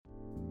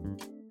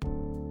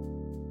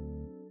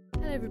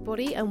Hello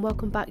everybody and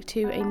welcome back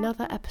to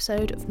another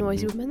episode of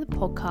Noisy Women the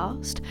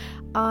podcast.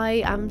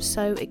 I am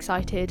so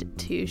excited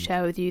to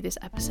share with you this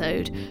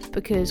episode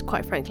because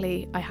quite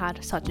frankly I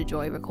had such a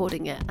joy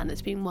recording it, and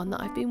it's been one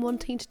that I've been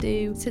wanting to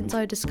do since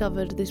I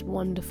discovered this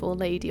wonderful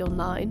lady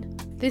online.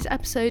 This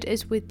episode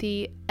is with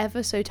the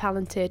ever so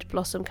talented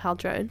Blossom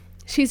Caldron.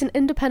 She's an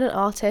independent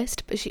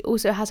artist, but she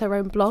also has her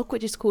own blog,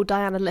 which is called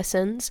Diana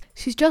Listens.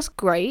 She's just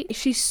great.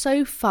 She's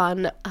so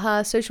fun.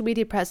 Her social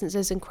media presence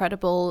is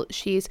incredible.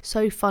 She's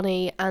so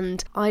funny,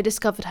 and I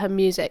discovered her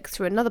music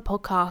through another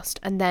podcast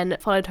and then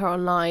followed her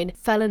online,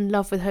 fell in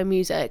love with her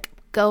music.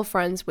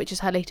 Girlfriends, which is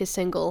her latest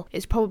single,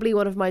 is probably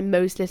one of my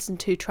most listened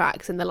to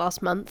tracks in the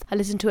last month. I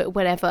listen to it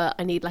whenever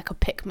I need like a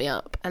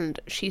pick-me-up, and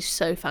she's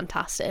so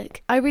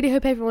fantastic. I really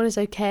hope everyone is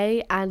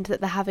okay and that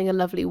they're having a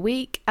lovely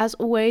week. As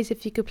always,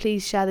 if you could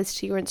please share this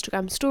to your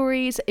Instagram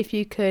stories, if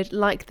you could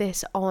like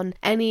this on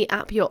any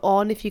app you're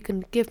on, if you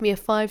can give me a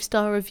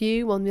 5-star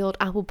review on the old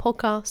Apple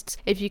Podcasts,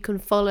 if you can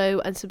follow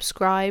and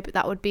subscribe,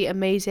 that would be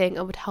amazing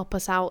and would help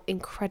us out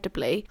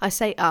incredibly. I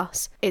say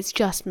us, it's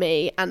just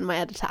me and my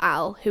editor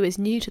Al, who is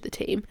new to the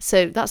team.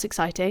 So that's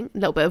exciting, a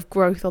little bit of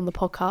growth on the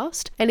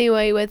podcast.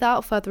 Anyway,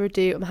 without further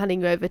ado, I'm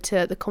handing you over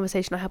to the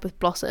conversation I had with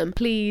Blossom.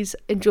 Please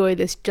enjoy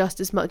this just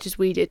as much as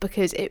we did,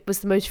 because it was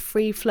the most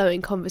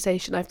free-flowing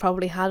conversation I've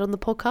probably had on the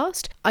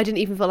podcast. I didn't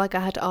even feel like I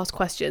had to ask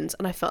questions,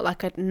 and I felt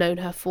like I'd known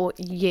her for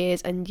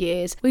years and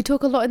years. We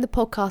talk a lot in the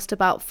podcast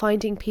about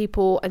finding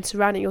people and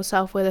surrounding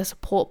yourself with a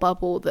support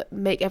bubble that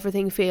make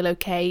everything feel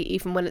okay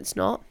even when it's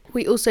not.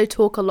 We also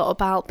talk a lot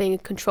about being a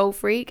control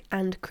freak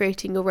and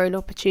creating your own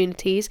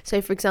opportunities. So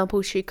for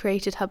example, she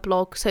created her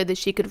blog so that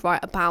she could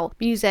write about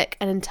music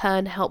and in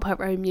turn help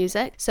her own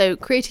music. So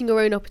creating your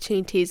own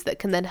opportunities that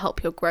can then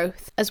help your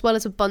growth, as well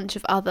as a bunch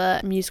of other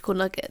musical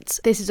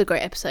nuggets. This is a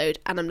great episode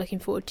and I'm looking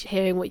forward to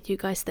hearing what you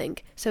guys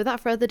think. So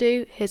without further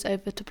ado, here's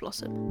over to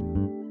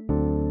Blossom.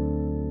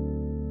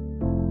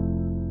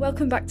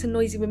 Welcome back to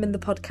Noisy Women the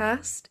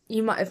podcast.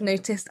 You might have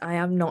noticed I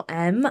am not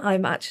Em.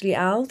 I'm actually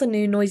Al, the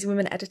new Noisy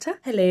Women editor.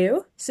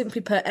 Hello.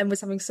 Simply put, Em was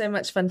having so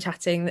much fun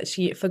chatting that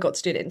she forgot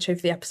to do an intro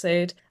for the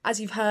episode.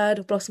 As you've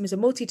heard, Blossom is a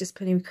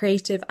multidisciplinary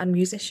creative and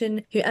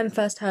musician who Em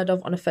first heard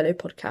of on a fellow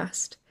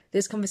podcast.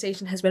 This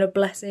conversation has been a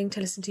blessing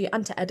to listen to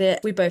and to edit.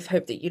 We both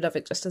hope that you love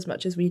it just as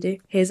much as we do.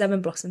 Here's Em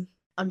and Blossom.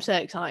 I'm so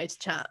excited to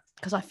chat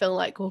because I feel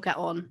like we'll get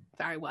on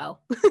very well.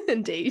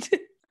 Indeed.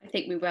 I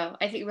think we will.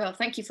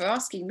 Thank you for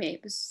asking me.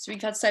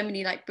 We've had so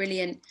many like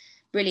brilliant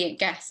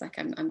guests. Like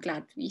I'm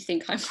glad you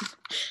think I'm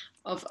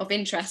of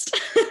interest.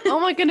 Oh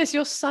my goodness,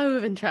 you're so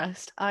of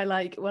interest.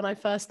 When I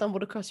first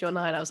stumbled across your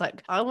nine, I was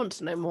like, I want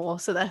to know more.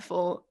 So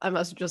therefore I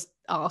must just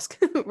ask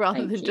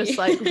rather than just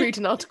read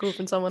an article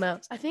from someone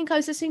else. I think I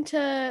was listening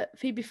to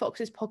Phoebe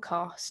Fox's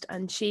podcast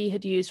and she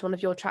had used one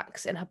of your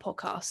tracks in her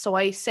podcast. So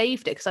I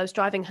saved it because I was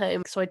driving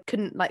home, so I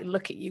couldn't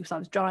look at you because I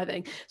was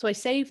driving. So I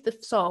saved the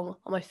song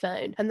on my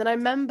phone. And then I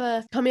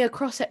remember coming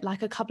across it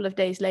a couple of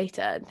days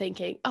later and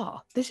thinking,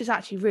 oh, this is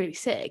actually really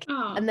sick.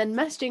 Oh. And then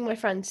messaging my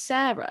friend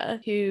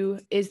Sarah, who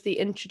is the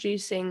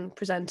introducing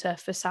presenter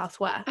for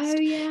Southwest. Oh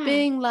yeah.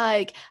 Being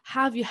like,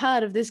 have you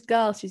heard of this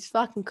girl? She's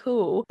fucking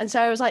cool. And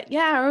Sarah was like,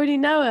 yeah, I already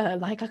know her.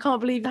 I can't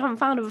believe I haven't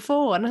found her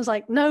before. And I was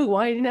like, no,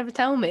 why did you never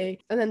tell me?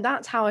 And then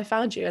that's how I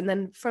found you. And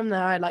then from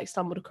there, I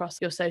stumbled across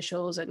your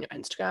socials and your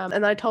Instagram.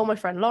 And I told my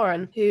friend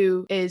Lauren,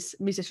 who is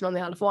a musician on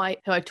the Isle of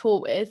Wight, who I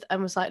tour with,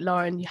 and was like,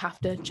 Lauren, you have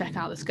to check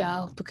out this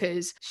girl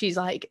because she's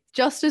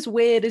just as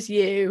weird as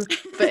you,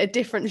 but a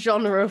different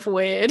genre of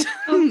weird.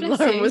 Oh,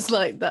 Lauren you. was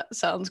like, that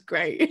sounds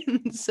great.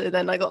 So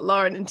then I got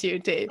Lauren into you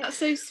too. That's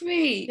so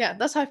sweet. Yeah,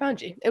 that's how I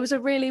found you. It was a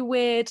really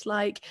weird,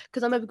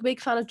 because I'm a big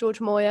fan of George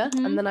Moyer,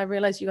 and then I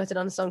realised you guys had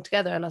done a song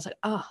together, and I was like,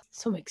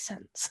 this all makes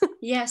sense.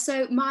 Yeah,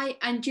 so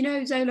and you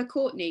know Zola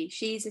Courtney?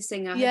 She's a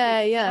singer.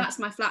 Yeah. That's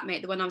my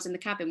flatmate, the one I was in the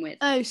cabin with.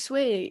 Oh,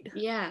 sweet.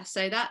 Yeah,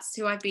 so that's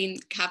who I've been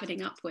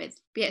cabining up with.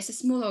 But yeah, it's a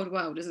small old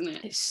world, isn't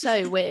it? It's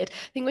so weird.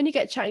 I think when you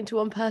get chatting to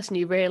one person,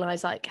 you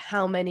realise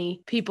how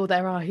many people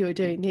there are who are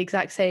doing the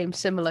exact same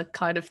similar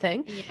kind of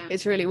thing. Yeah.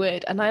 It's really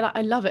weird. And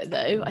I love it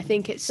though. I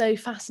think it's so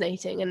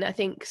fascinating. And I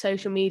think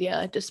social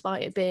media,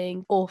 despite it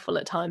being awful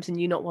at times and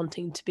you not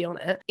wanting to be on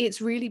it,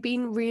 it's really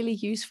been really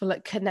useful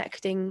at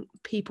connecting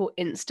people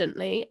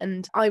instantly.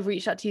 And I've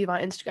reached out to you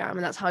via Instagram,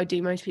 and that's how I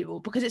do most people,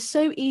 because it's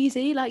so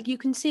easy. You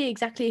can see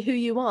exactly who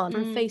you are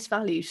from face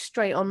value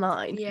straight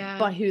online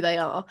by who they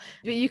are.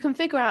 But you can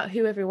figure out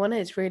who everyone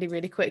is really,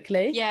 really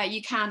quickly. Yeah,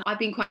 you can. I've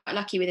been quite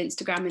lucky with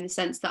Instagram in the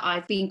sense that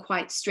I've been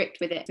quite strict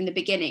with it from the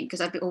beginning,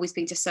 because I've always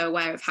been just so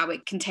aware of how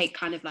it can take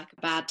kind of a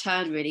bad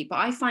turn, really. But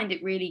I find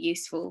it really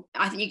useful.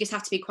 I think you just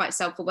have to be quite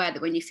self-aware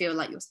that when you feel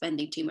like you're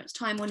spending too much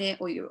time on it,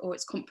 or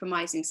it's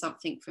compromising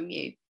something from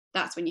you,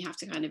 that's when you have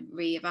to kind of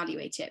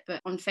reevaluate it.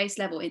 But on face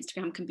level,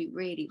 Instagram can be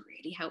really,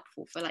 really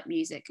helpful for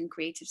music and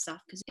creative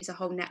stuff, because it's a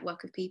whole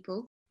network of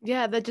people.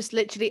 Yeah, they're just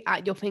literally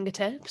at your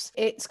fingertips.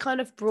 It's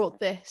kind of brought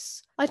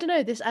this, I don't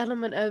know, this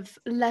element of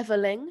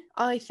leveling,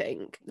 I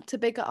think, to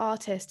bigger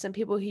artists and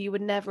people who you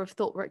would never have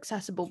thought were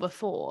accessible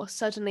before.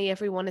 Suddenly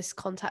everyone is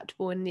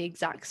contactable in the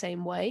exact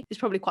same way. It's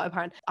probably quite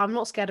apparent. I'm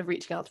not scared of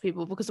reaching out to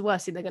people because the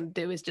worst thing they're going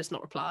to do is just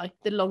not reply.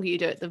 The longer you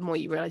do it, the more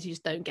you realise you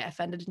just don't get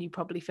offended, and you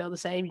probably feel the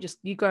same.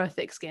 You grow a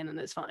thick skin and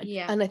it's fine.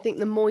 Yeah. And I think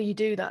the more you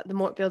do that, the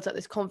more it builds up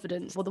this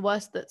confidence. Well, the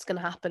worst that's going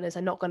to happen is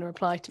they're not going to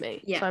reply to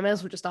me. Yeah. So I may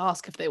as well just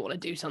ask if they want to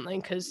do something,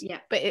 because Yeah.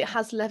 but it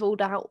has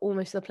leveled out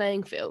almost the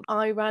playing field.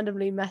 I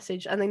randomly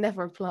messaged, and they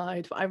never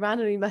replied, but I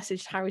randomly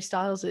messaged Harry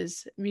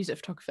Styles's music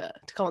photographer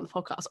to come on the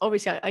podcast.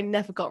 Obviously, I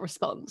never got a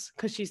response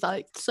because she's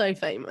like so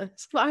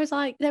famous. But I was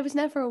like, there was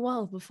never a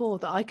world before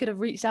that I could have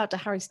reached out to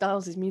Harry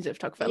Styles's music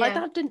photographer. Like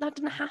that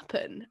didn't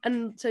happen.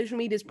 And social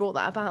media's brought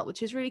that about,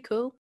 which is really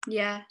cool.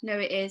 Yeah, no,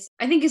 it is.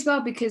 I think as well,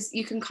 because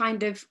you can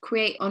kind of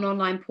create an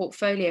online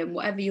portfolio, and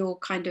whatever your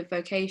kind of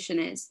vocation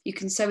is, you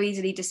can so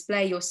easily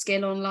display your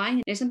skill online.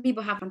 You know, some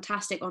people have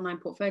fantastic online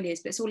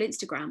portfolios, but it's all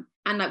Instagram.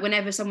 And like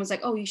whenever someone's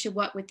like, oh, you should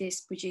work with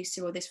this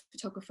producer or this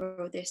photographer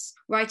or this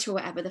writer or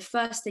whatever, the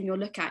first thing you'll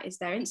look at is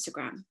their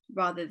Instagram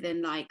rather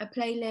than like a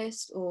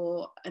playlist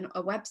or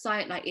a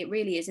website. Like it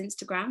really is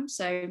Instagram.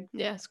 So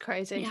yeah, it's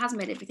crazy. It has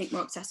made everything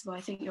more accessible.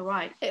 I think you're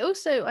right. It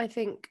also, I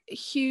think,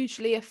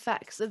 hugely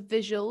affects the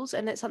visuals,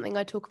 and it's something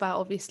I talk about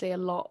obviously a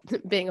lot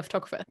being a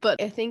photographer,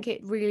 but I think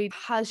it really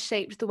has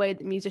shaped the way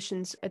that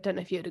musicians, I don't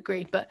know if you'd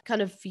agree, but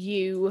kind of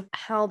view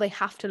how they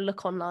have to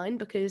look online,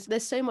 because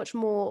there's so much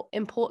more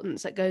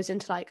importance that goes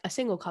into like a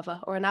single cover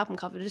or an album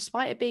cover,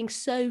 despite it being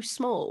so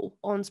small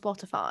on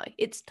Spotify.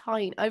 It's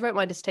tiny. I wrote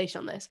my dissertation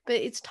on this, but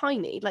it's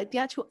tiny. Like the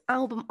actual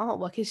album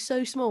artwork is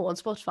so small on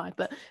Spotify,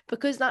 but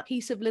because that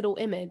piece of little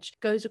image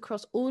goes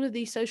across all of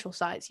these social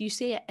sites, you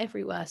see it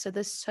everywhere. So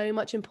there's so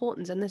much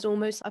importance, and there's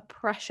almost a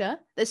pressure.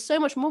 There's so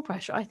much more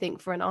pressure, I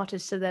think, for an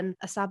artist to then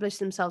establish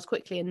themselves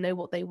quickly and know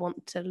what they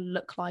want to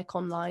look like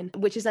online,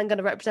 which is then going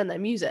to represent their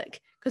music.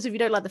 Because if you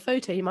don't like the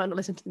photo, you might not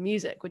listen to the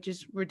music, which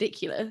is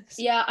ridiculous.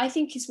 Yeah, I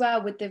think as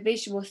well with the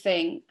visual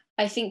thing,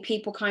 I think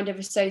people kind of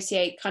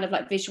associate kind of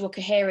like visual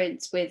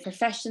coherence with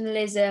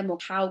professionalism or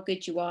how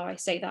good you are. I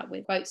say that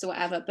with quotes or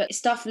whatever, but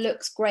stuff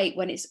looks great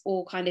when it's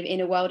all kind of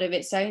in a world of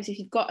its own. So if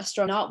you've got a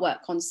strong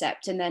artwork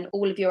concept and then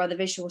all of your other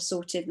visuals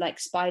sort of like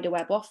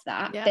spiderweb off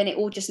that, then it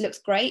all just looks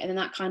great. And then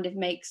that kind of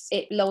makes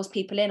it lulls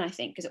people in, I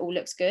think, because it all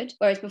looks good.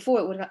 Whereas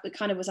before it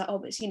kind of was like, oh,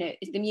 but you know,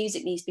 the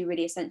music needs to be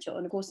really essential.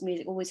 And of course the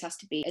music always has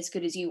to be as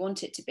good as you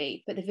want it to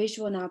be. But the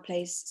visual now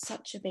plays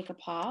such a bigger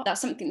part.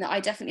 That's something that I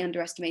definitely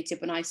underestimated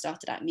when I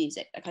started out music.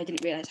 Like I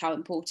didn't realize how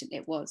important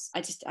it was. I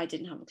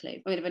didn't have a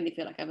clue. I mean, I only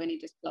feel like I've only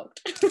just blogged.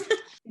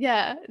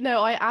 Yeah,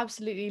 no, I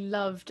absolutely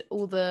loved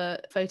all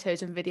the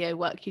photos and video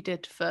work you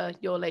did for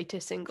your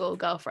latest single,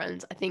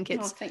 Girlfriends. I think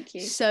it's thank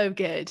you. So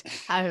good.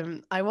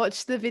 I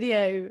watched the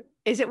video.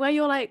 Is it where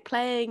you're like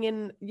playing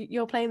and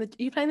you're playing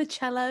the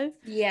cello?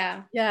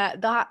 Yeah. Yeah,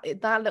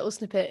 that little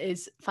snippet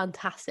is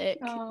fantastic.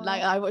 Aww.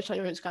 Like I watched on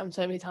your Instagram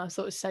so many times,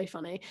 thought it was so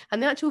funny.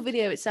 And the actual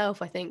video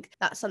itself, I think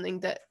that's something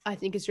that I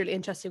think is really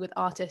interesting with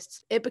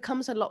artists. It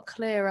becomes a lot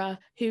clearer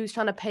who's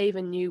trying to pave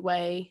a new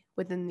way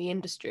within the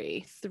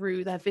industry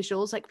through their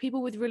visuals. Like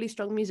people with really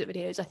strong music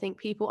videos, I think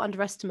people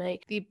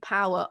underestimate the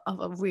power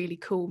of a really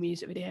cool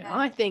music video. Yeah.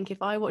 I think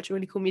if I watch a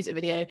really cool music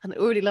video and I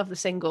already love the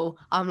single,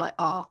 I'm like,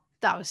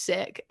 that was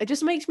sick. It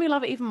just makes me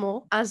love it even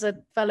more as a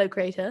fellow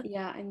creator.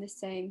 Yeah, I'm the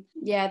same.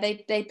 Yeah,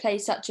 they play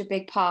such a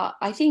big part.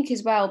 I think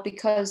as well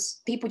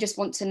because people just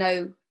want to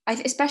know,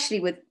 especially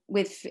with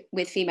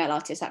female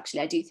artists, actually,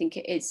 I do think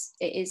it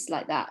is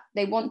like that.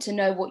 They want to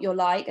know what you're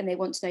like and they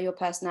want to know your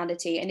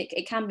personality, and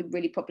it can be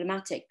really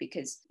problematic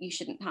because you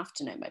shouldn't have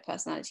to know my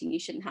personality and you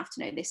shouldn't have to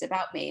know this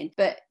about me.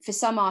 But for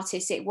some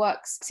artists it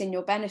works in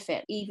your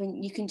benefit.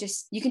 Even you can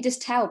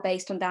just tell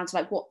based on down to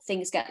like what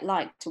things get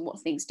liked and what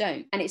things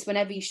don't. And it's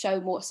whenever you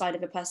show more side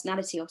of a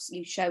personality or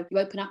you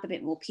open up a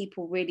bit more,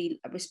 people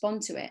really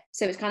respond to it.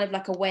 So it's kind of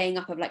like a weighing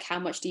up of like how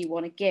much do you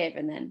want to give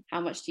and then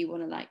how much do you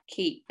want to like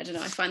keep. I don't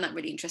know, I find that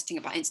really interesting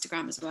about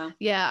Instagram as well.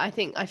 Yeah, I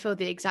think I feel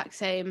the exact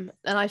same,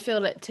 and I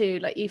feel it too,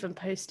 like even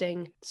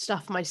posting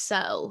stuff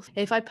myself.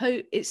 If I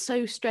post, it's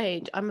so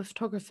strange, I'm a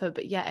photographer,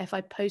 but yeah, if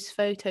I post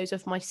photos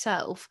of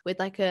myself with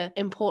like a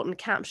important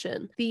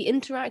caption, the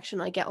interaction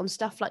I get on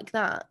stuff like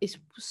that is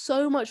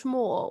so much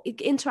more. It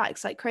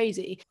interacts like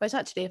crazy. Whereas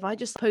actually if I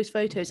just post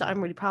photos that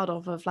I'm really proud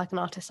of like an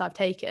artist I've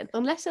taken,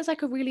 unless there's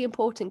like a really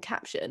important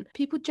caption,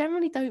 people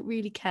generally don't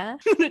really care,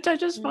 which I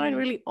just find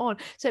really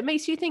odd. So it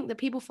makes you think that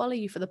people follow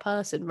you for the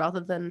person rather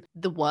than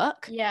the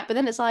work. Yeah. But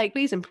then it's like,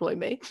 please employ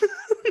me.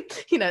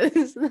 You know,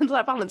 there's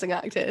like balancing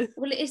act here.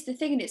 Well, it is the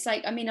thing, and it's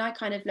like, I mean, I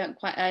kind of learned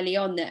quite early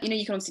on that, you know,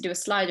 you can obviously do a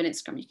slide on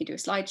Instagram, you can do a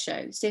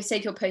slideshow. So say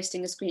if you're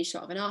posting a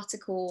screenshot of an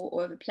article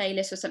or of a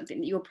playlist or something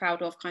that you're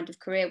proud of kind of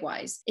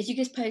career-wise, if you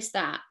just post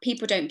that,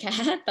 people don't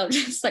care. They'll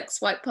just like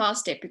swipe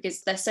past it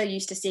because they're so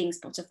used to seeing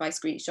Spotify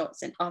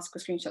screenshots and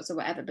article screenshots or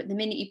whatever. But the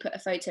minute you put a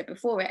photo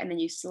before it and then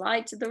you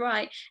slide to the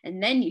right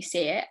and then you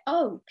see it,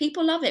 oh,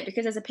 people love it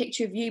because there's a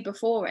picture of you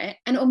before it,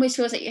 and it almost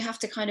feels like you have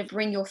to kind of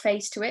bring your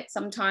face to it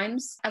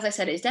sometimes. As I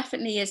said, it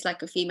definitely is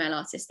like a female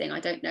artist thing. I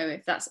don't know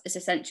if that's as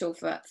essential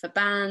for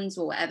bands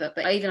or whatever,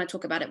 but I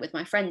talk about it with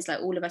my friends, like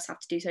all of us have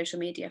to do social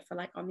media for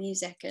like our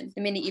music, and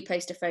the minute you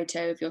post a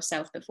photo of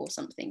yourself before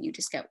something, you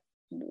just get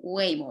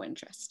way more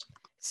interest.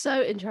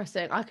 So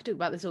interesting. I could talk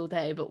about this all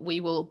day, but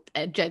we will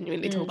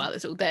genuinely talk about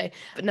this all day.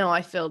 But no,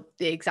 I feel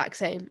the exact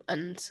same,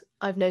 and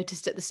I've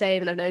noticed it the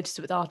same, and I've noticed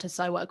it with artists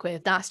I work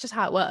with. That's just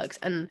how it works.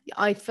 And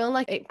I feel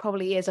like it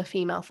probably is a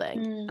female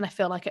thing. And I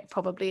feel like it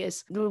probably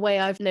is. The way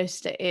I've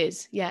noticed it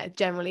is, yeah, it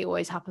generally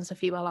always happens to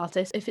female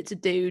artists. If it's a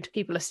dude,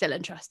 people are still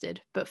interested.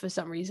 But for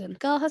some reason,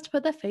 girl has to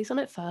put their face on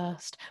it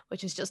first,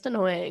 which is just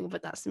annoying.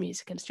 But that's the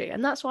music industry.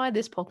 And that's why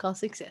this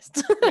podcast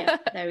exists. Yeah,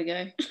 there we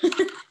go.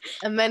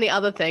 And many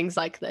other things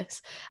like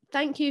this.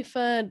 Thank you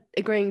for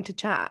agreeing to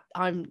chat.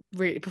 I'm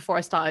really, before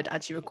I started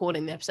actually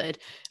recording the episode,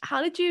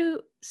 how did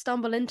you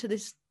stumble into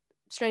this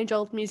strange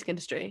old music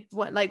industry?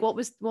 What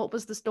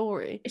was the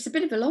story? It's a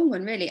bit of a long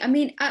one, really. I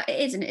mean, it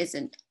is and it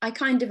isn't. I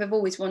kind of have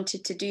always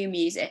wanted to do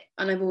music,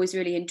 and I've always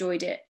really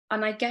enjoyed it.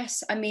 And I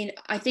guess, I mean,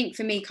 I think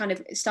for me, kind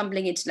of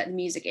stumbling into like the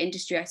music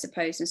industry, I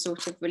suppose, and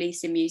sort of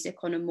releasing music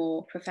on a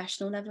more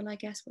professional level, I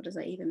guess. What does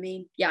that even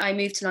mean? Yeah, I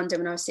moved to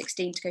London when I was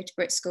 16 to go to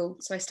Brit School.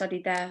 So I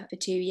studied there for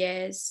 2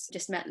 years,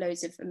 just met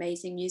loads of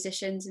amazing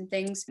musicians and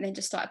things, and then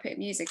just started putting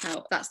music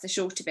out. That's the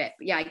short of it.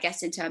 But yeah, I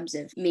guess in terms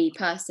of me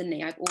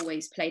personally, I've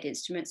always played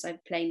instruments.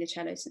 I've played the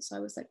cello since I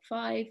was like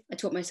 5. I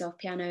taught myself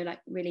piano like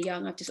really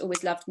young. I've just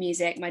always loved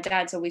music. My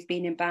dad's always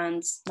been in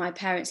bands. My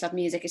parents love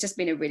music. It's just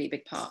been a really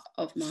big part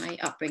of my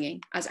upbringing,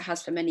 as it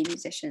has for many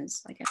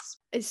musicians, I guess.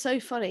 It's so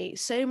funny.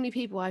 So many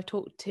people I've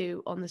talked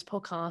to on this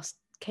podcast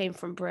came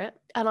from Brit,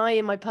 and I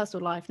in my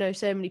personal life know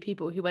so many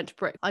people who went to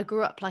Brit. I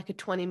grew up like a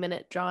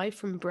 20-minute drive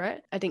from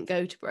Brit. I didn't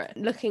go to Brit.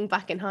 Looking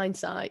back in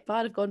hindsight, if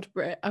I'd have gone to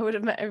Brit, I would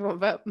have met everyone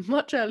about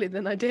much earlier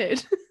than I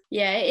did.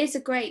 Yeah, it is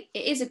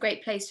a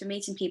great place for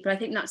meeting people. I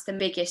think that's the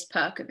biggest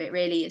perk of it,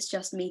 really, is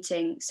just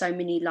meeting so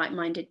many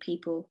like-minded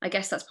people. I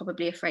guess that's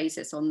probably a phrase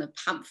that's on the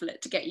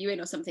pamphlet to get you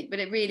in or something, but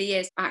it really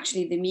is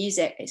actually the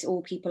music. It's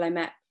all people I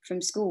met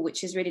from school,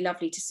 which is really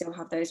lovely to still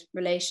have those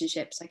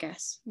relationships, I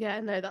guess. Yeah,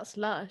 no, that's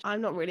lush.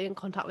 I'm not really in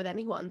contact with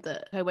anyone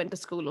that I went to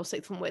school or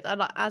sixth form with. I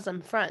like as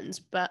I'm friends,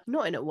 but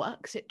not in a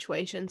work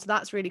situation. So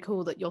that's really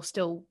cool that you're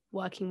still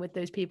working with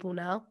those people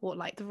now. What,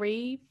 like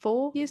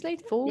 3-4 years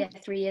later? 4? Yeah,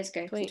 3 years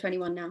ago. I'm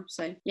 21 now.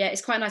 So yeah,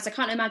 it's quite nice. I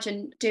can't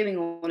imagine doing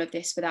all of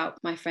this without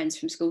my friends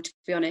from school, to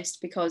be honest,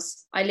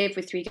 because I live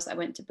with 3 girls that I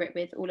went to Brit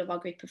with. All of our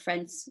group of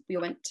friends, we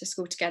all went to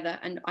school together,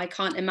 and I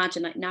can't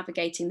imagine like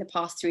navigating the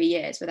past 3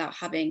 years without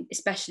having,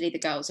 especially the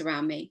girls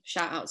around me.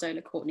 Shout out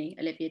Zola, Courtney,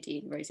 Olivia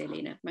Dean,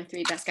 Rosalina, my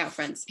 3 best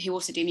girlfriends who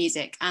also do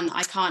music, and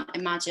I can't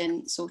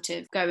imagine sort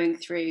of going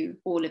through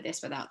all of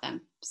this without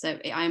them. So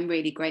I'm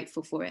really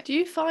grateful for it. Do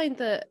you find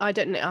that, I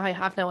don't know, I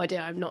have no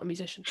idea, I'm not a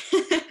musician.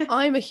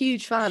 I'm a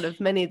huge fan of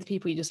many of the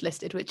people you just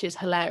listed, which is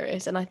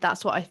hilarious, and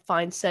that's what I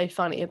find so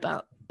funny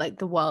about like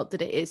the world,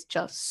 that it is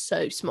just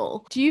so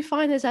small. Do you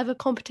find there's ever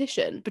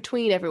competition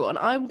between everyone?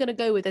 I'm going to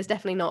go with there's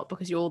definitely not,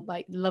 because you're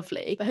like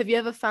lovely, but have you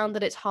ever found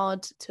that it's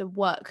hard to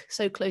work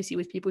so closely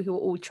with people who are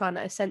all trying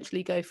to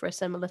essentially go for a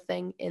similar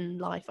thing in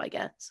life, I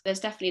guess? There's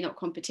definitely not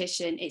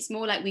competition. It's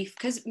more like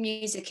because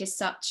music is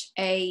such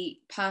a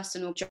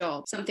personal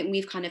job, something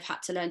we've kind of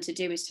had to learn to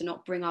do is to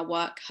not bring our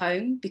work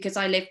home, because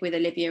I live with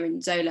Olivia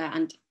and Zola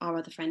and our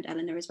other friend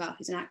Eleanor as well,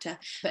 who's an actor,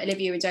 but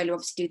Olivia and Zola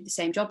obviously do the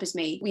same job as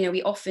me. You know,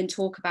 we often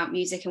talk about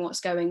music and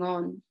what's going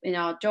on in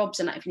our jobs,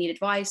 and like if we need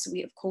advice,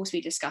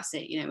 we discuss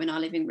it, you know, in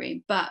our living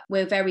room. But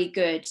we're very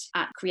good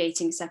at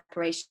creating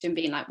separation,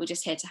 being like, we're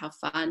just here to have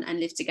fun and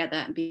live together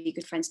and be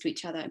good friends to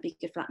each other and be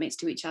good flatmates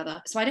to each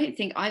other. So I don't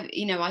think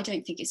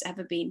it's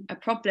ever been a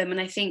problem. And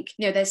I think,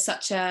 you know, there's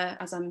such a,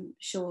 as I'm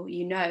sure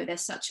you know,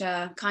 there's such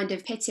a kind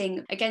of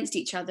pitting against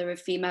each other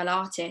of female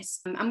artists,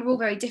 and we're all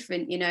very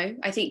different, you know.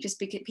 I think just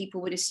because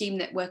people would assume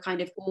that we're kind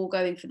of all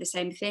going for the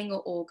same thing,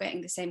 or getting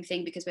the same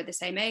thing because we're the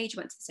same age,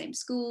 went to the same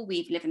school,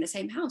 we live in the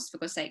same house, for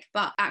God's sake,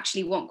 but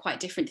actually want quite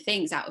different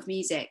things out of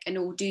music and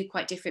all do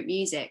quite different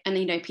music. And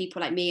you know,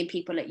 people like me and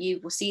people like you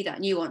will see that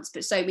nuance,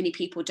 but so many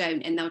people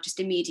don't, and they'll just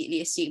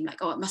immediately assume like,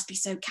 oh, it must be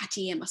so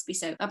catchy, it must be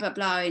so blah blah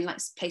blah, in like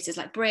places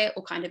like Brit,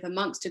 or kind of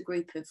amongst a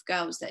group of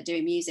girls that are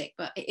doing music.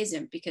 But it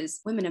isn't, because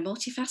women are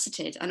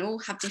multifaceted and all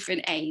have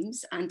different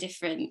aims and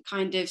different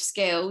kind of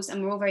skills,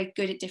 and we're all very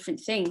good at different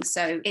things.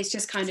 So it's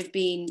just kind of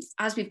been,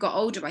 as we've got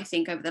older, I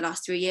think over the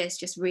last 3 years,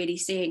 just really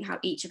seeing how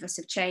each of us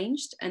have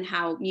changed and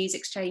how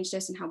music's changed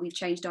us and how we've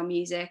changed our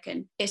music.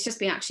 And it's just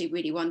been actually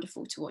really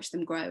wonderful to watch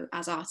them grow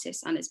as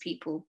artists and as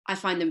people. I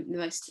find them the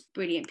most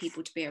brilliant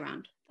people to be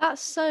around.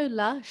 That's so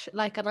lush.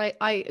 Like, and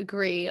I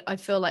agree. I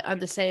feel like I'm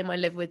the same. I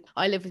live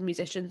with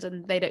musicians,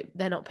 and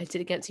they're not pitted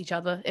against each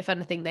other. If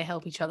anything, they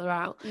help each other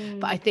out.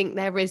 But I think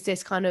there is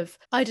this kind of,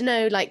 I don't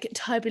know, like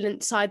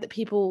turbulent side that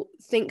people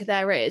think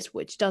there is,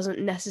 which doesn't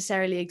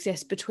necessarily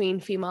exist between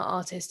female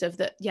artists, of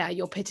that, yeah,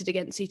 you're pitted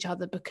against each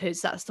other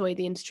because that's the way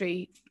the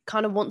industry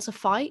kind of wants a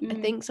fight. I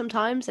think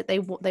sometimes that they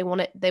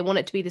want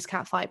it to be this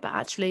cat fight, but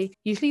actually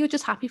usually you're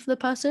just happy for the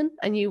person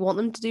and you want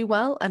them to do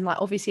well. And like,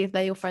 obviously if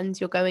they're your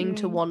friends, you're going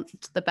to want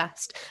the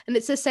best. And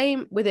it's the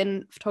same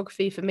within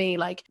photography for me.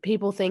 Like,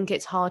 people think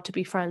it's hard to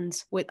be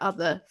friends with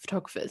other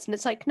photographers, and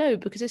it's like, no,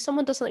 because if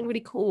someone does something really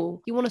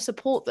cool, you want to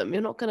support them.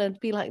 You're not going to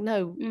be like,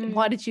 no,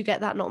 why did you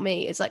get that, not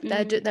me? It's like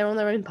they're on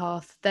their own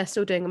path, they're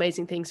still doing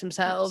amazing things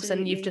themselves.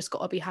 Absolutely. And you've just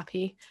got to be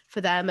happy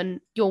for them,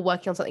 and you're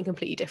working on something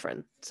completely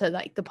different, so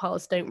like the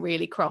paths don't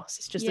really cross.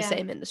 It's just the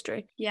same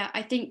industry.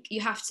 I think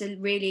you have to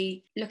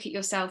really look at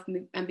yourself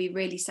and be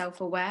really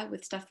self-aware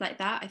with stuff like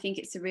that. I think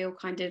it's a real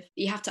kind of,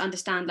 you have to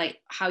understand like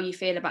how you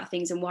feel about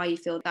things and why you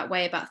feel that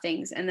way about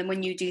things, and then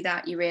when you do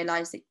that, you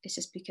realize that it's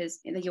just because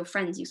they're your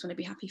friends. You just want to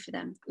be happy for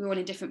them. We're all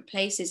in different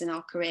places in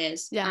our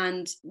careers,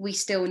 and we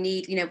still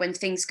need, you know, when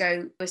things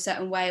go a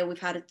certain way or we've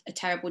had a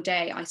terrible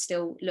day, I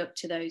still look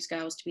to those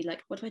girls to be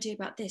like, what do I do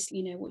about this?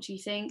 You know, what do you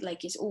think?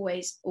 Like, it's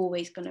always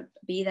going to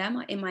be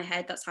them. In my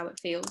head, that's how it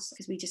feels,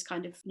 because we just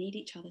kind of need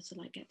each other to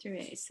like get through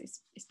it.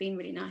 It's been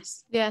really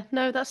nice. Yeah,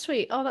 no, that's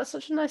sweet. Oh, that's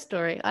such a nice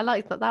story. I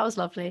like that. That was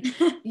lovely.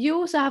 You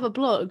also have a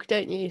blog,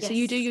 don't you? Yes. So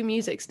you do your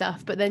music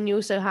stuff, but then you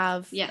also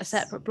have a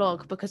separate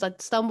blog, because I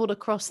stumbled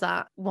across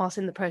that whilst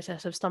in the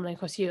process of stumbling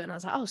across you, and I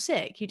was like, oh,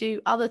 sick. You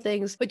do other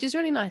things, which is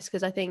really nice,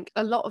 because I think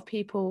a lot of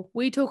people,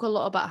 we talk a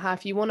lot about how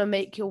if you want to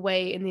make your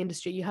way in the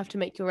industry, you have to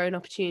make your own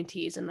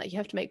opportunities, and like you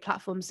have to make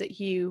platforms that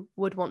you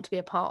would want to be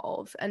a part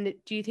of. And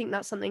do you think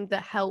that's something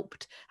that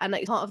helped, and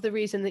like part of the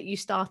reason that you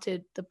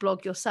started the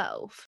blog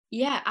yourself?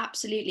 Yeah,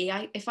 absolutely.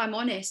 If I'm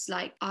honest,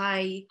 like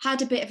I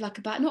had a bit of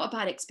like not a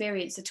bad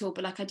experience at all,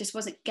 but like I just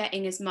wasn't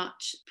getting as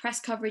much press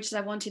coverage as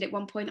I wanted at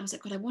one point. I was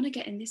like, God, I want to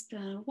get in this,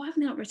 why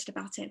haven't they not written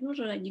about it?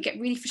 And you get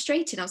really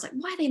frustrated. I was like,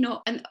 why are they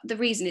not? And the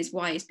reason is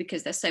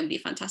because there's so many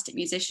fantastic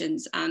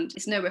musicians, and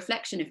it's no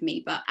reflection of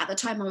me. But at the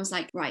time I was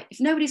like, right, if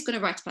nobody's going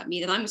to write about me,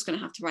 then I'm just going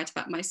to have to write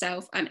about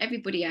myself and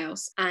everybody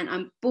else. And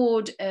I'm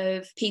bored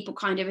of people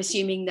kind of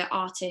assuming that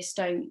artists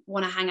don't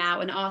want to hang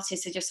out, and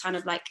artists are just kind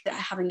of like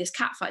having this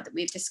catfight that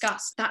we've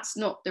discussed. That's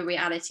not the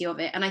reality of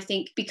it. And I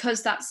think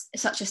because that's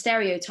such a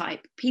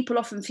stereotype, people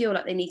often feel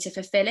like they need to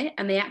fulfill it,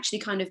 and they actually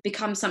kind of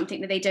become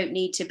something that they don't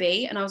need to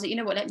be. And I was like, you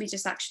know what, let me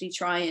just actually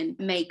try and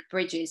make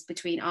bridges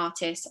between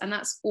artists. And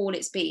that's all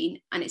it's been.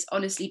 And it's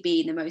honestly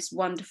been the most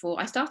wonderful.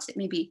 I started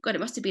it it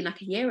must have been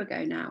like a year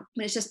ago now,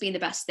 but it's just been the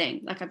best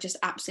thing. Like, I've just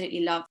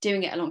absolutely loved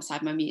doing it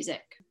alongside my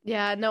music.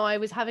 Yeah, no, I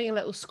was having a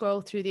little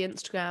scroll through the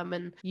Instagram,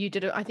 and you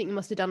did I think you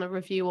must have done a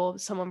review, or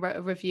someone wrote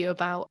a review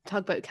about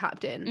Tugboat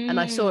Captain, and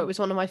I saw it was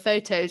one of my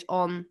photos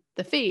on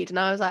the feed, and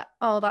I was like,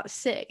 oh, that's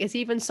sick. It's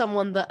even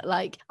someone that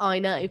like I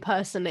know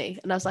personally,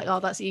 and I was like, oh,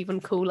 that's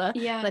even cooler.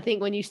 Yeah. And I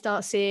think when you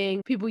start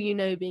seeing people you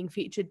know being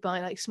featured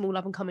by like small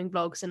up and coming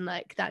blogs and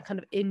like that kind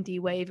of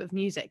indie wave of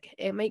music,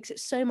 it makes it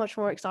so much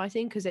more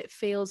exciting, because it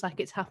feels like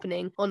it's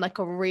happening on like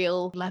a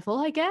real level,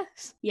 I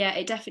guess. Yeah,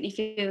 it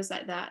definitely feels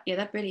like that. Yeah,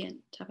 they're brilliant.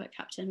 Tugboat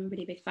Captain, I'm a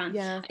really big fan.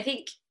 Yeah, I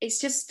think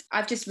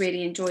I've just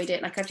really enjoyed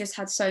it. Like, I've just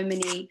had so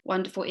many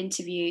wonderful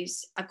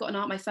interviews. I've got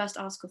my first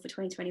article for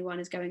 2021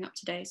 is going up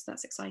today, so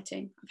that's exciting.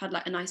 I've had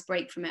like a nice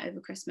break from it over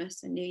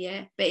Christmas and New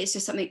Year, but it's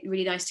just something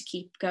really nice to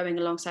keep going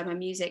alongside my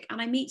music.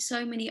 And I meet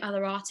so many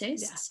other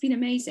artists. Yeah. It's been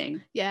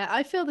amazing. Yeah,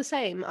 I feel the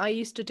same. I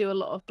used to do a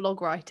lot of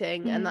blog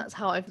writing, and that's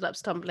how I've ended up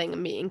stumbling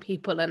and meeting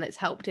people, and it's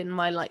helped in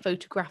my like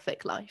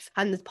photographic life.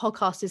 And the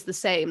podcast is the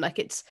same. Like,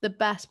 it's the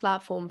best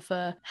platform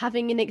for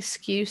having an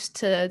excuse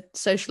to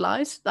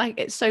socialize. Like,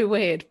 it's so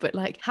weird, but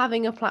like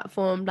having a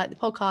platform like the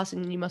podcast,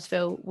 and You Must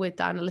Feel with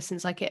Diana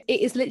Listens, like it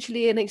is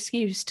literally an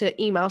excuse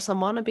to email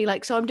someone and be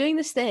like, so I'm doing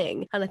this thing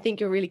and I think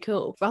you're really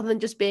cool, rather than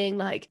just being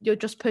like, you're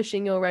just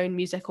pushing your own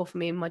music off of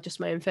me and my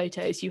own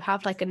photos. You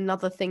have like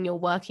another thing you're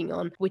working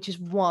on, which is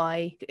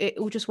why it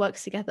all just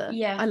works together.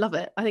 Yeah, I love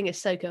it. I think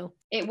it's so cool.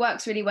 It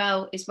works really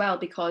well as well,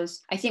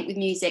 because I think with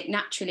music,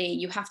 naturally,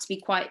 you have to be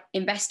quite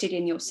invested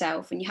in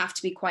yourself, and you have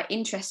to be quite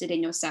interested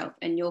in yourself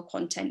and your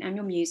content and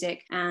your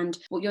music and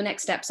what your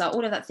next steps are,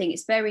 all of that thing.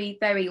 It's very,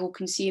 very all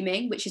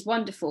consuming, which is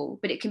wonderful,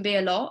 but it can be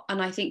a lot.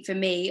 And I think for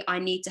me, I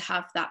need to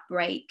have that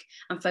break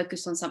and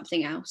focus on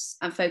something else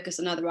and focus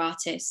on other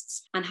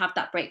artists and have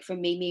that break from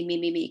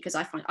me, because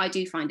I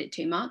do find it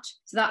too much.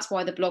 So that's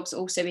why the blog's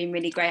also been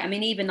really great. I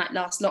mean, even like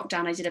last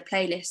lockdown, I did a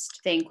playlist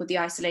thing called the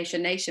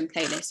Isolation Nation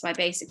playlist. So I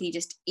basically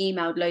just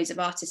emailed loads of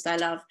artists I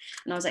love,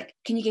 and I was like,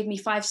 can you give me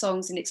 5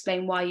 songs and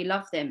explain why you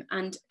love them?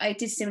 And I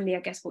did similarly, I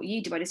guess, what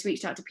you do. I just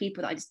reached out to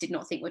people that I just did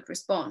not think would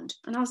respond,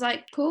 and I was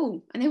like,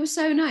 cool. And they were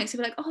so nice. They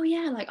were like, oh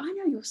yeah, like I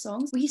know your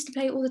songs, we used to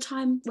play it all the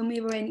time when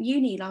we were in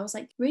uni. And I was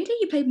like, really,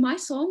 you played my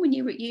song when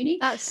you were at uni?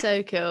 That's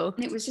so cool.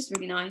 And it was just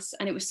really nice,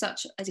 and it was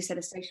such, as you said,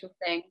 a social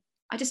thing.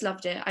 I just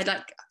loved it.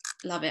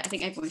 Love it. I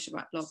think everyone should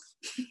write a blog.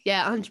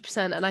 Yeah,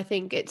 100%. And I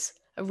think it's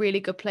a really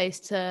good place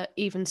to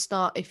even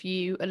start if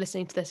you are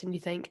listening to this and you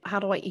think, how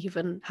do I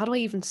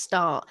even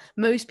start?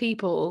 Most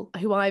people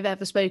who I've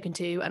ever spoken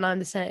to, and I'm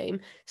the same,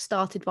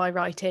 started by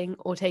writing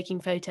or taking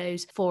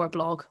photos for a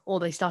blog, or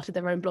they started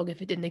their own blog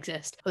if it didn't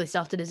exist, or they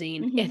started a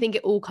zine. I think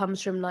it all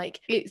comes from, like,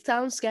 it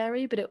sounds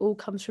scary, but it all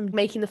comes from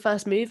making the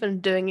first move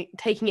and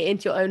taking it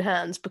into your own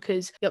hands,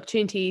 because the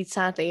opportunity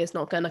sadly is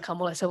not going to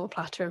come on a silver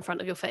platter in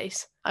front of your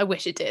face. I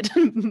wish it did,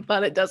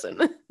 but it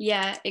doesn't.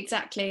 Yeah,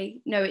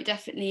 exactly. No, it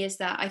definitely is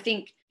that. I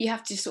think you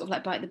have to sort of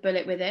like bite the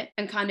bullet with it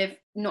and kind of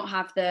not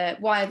have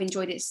why I've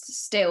enjoyed it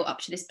still up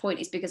to this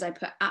point is because I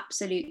put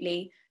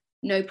absolutely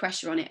no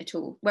pressure on it at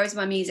all. Whereas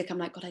my music, I'm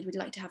like, God, I would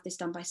like to have this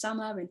done by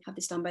summer and have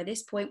this done by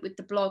this point. With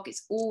the blog,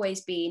 it's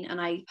always been,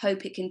 and I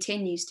hope it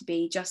continues to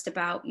be, just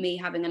about me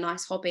having a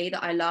nice hobby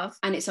that I love.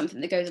 And it's something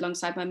that goes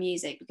alongside my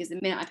music, because the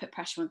minute I put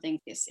pressure on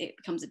things, it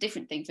becomes a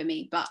different thing for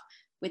me. But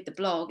with the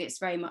blog, it's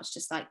very much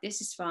just like,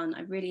 this is fun,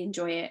 I really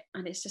enjoy it,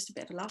 and it's just a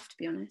bit of a laugh, to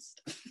be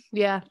honest.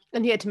 Yeah,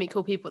 and you had to meet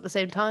cool people at the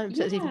same time,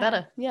 so it's even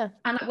better. Yeah.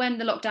 And when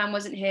the lockdown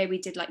wasn't here, we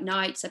did like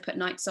nights. I put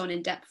nights on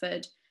in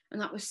Deptford,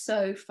 and that was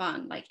so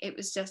fun. Like, it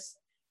was just,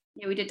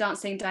 we did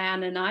Dancing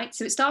Diana nights.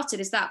 So it started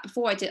as that.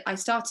 Before I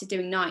started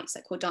doing nights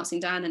like called Dancing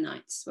Diana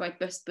nights, where I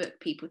just book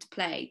people to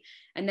play,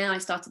 and then I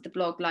started the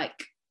blog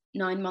like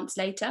 9 months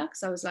later,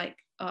 because I was like,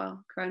 oh,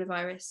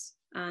 coronavirus,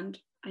 and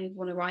I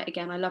want to write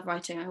again. I love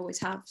writing. I always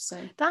have. So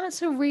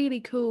that's a really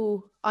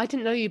cool. I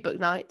didn't know you book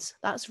nights.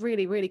 That's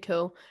really, really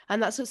cool.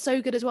 And that's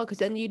so good as well, because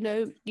then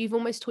you've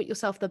almost taught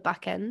yourself the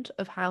back end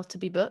of how to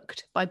be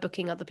booked by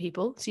booking other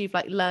people. So you've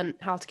like learned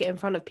how to get in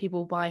front of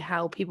people by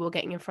how people are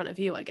getting in front of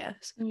you, I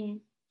guess.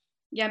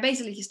 Yeah,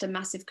 basically just a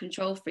massive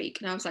control freak.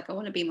 And I was like, I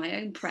want to be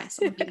my own press.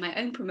 I want to be my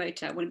own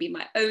promoter. I want to be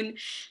my own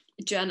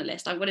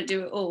journalist. I want to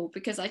do it all,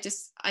 because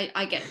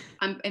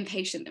I'm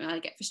impatient and I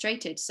get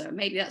frustrated. So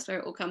maybe that's where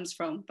it all comes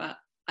from. But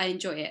I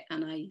enjoy it,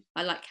 and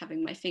I like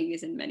having my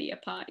fingers in many a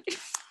pie.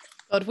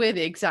 God, we're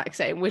the exact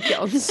same. We get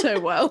on so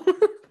well.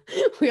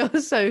 We are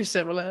so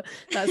similar.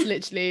 That's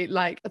literally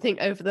like, I think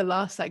over the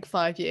last like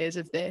 5 years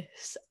of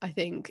this, I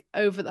think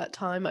over that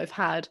time I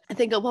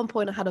think at one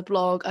point I had a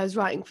blog. I was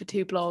writing for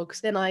 2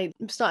 blogs. Then I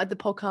started the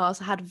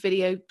podcast. I had a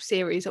video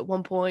series at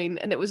one point,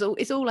 and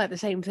it's all like the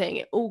same thing.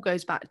 It all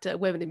goes back to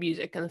women in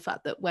music and the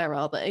fact that where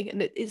are they?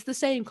 And it's the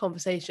same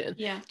conversation,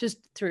 just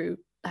through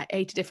like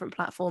 80 different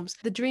platforms.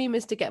 The dream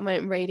is to get my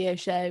own radio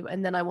show,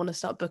 and then I want to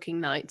start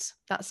booking nights.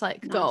 That's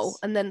like nice. Goal.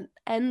 And then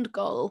end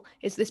goal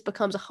is this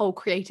becomes a whole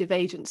creative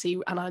agency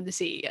and I'm the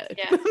CEO.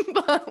 Yeah.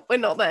 But we're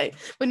not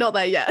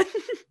there yet.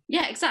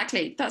 Yeah,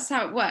 exactly. That's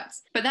how it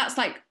works. But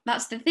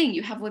that's the thing.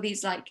 You have all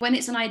these, like, when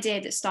it's an idea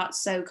that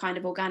starts so kind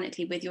of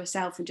organically with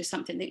yourself and just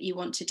something that you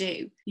want to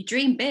do, you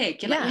dream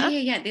big. You're like,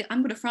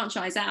 I'm going to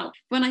franchise out.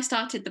 When I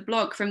started the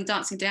blog from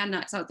Dancing Diana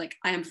nights, I was like,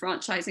 I am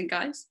franchising,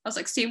 guys. I was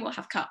like, soon we'll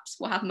have cups,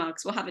 we'll have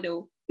mugs, we'll have it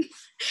all.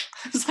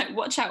 I was like,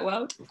 watch out,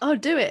 world. Oh,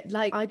 do it.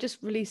 Like, I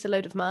just released a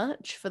load of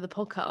merch for the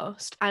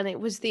podcast, and it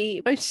was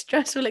the most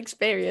stressful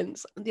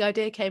experience. The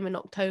idea came in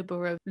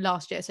October of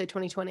last year, so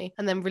 2020,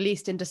 and then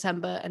released in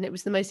December, and it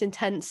was the most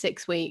intense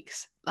 6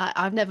 weeks.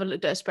 I've never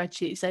looked at a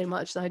spreadsheet so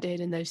much as I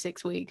did in those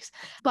 6 weeks,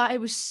 but it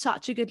was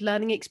such a good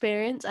learning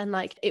experience, and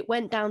like it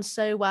went down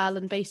so well.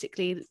 And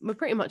basically we're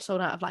pretty much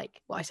sold out of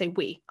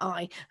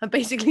I'm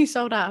basically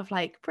sold out of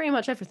like pretty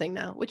much everything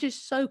now, which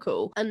is so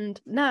cool.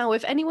 And now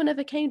if anyone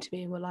ever came to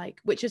me and were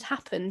like, which has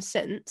happened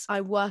since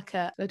I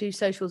do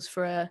socials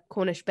for a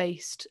Cornish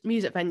based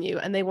music venue,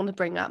 and they want to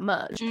bring out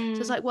merch, so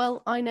it's like,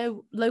 well, I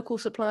know local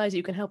suppliers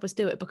who can help us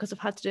do it, because I've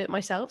had to do it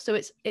myself. So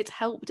it's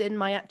helped in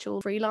my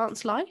actual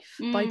freelance life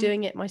by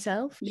doing it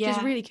myself, which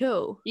is really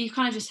cool. You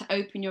kind of just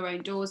open your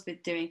own doors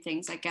with doing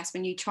things, I guess.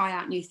 When you try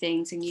out new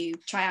things and you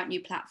try out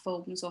new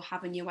platforms or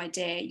have a new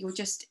idea, you're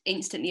just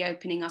instantly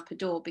opening up a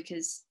door,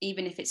 because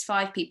even if it's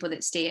 5 people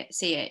that see it,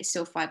 it's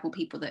still 5 more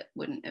people that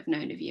wouldn't have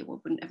known of you or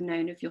wouldn't have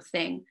known of your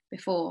thing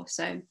before.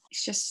 So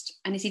it's just,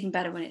 and it's even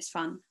better when it's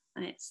fun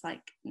and it's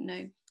like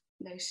no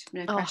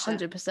pressure.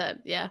 100%.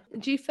 Yeah.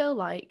 Do you feel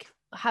like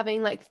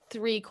having like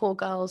 3 core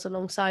girls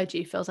alongside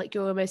you feels like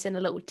you're almost in a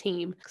little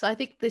team? Because I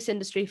think this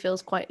industry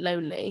feels quite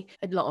lonely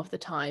a lot of the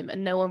time,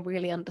 and no one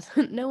really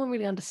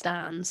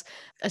understands,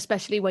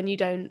 especially when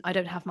I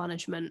don't have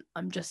management.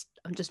 I'm just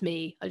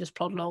me. I just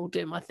plod along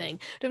doing my thing.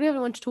 Don't really have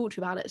anyone to talk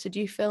to about it. So do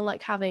you feel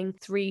like having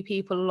 3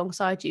 people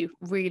alongside you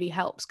really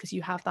helps, because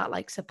you have that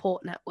like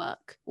support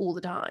network all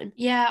the time?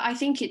 Yeah, I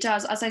think it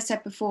does. As I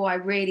said before, I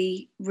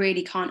really,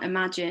 really can't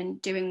imagine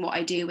doing what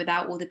I do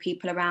without all the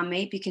people around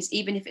me, because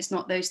even if it's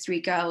not those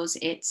 3 girls,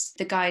 it's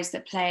the guys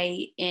that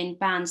play in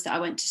bands that I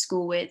went to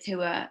school with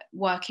who are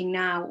working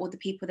now, or the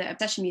people that are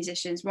session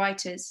musicians,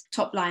 writers,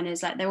 top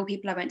liners, like they're all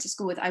people I went to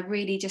school with. I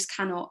really just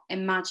cannot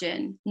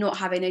imagine not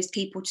having those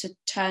people to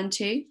turn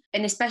to.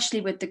 And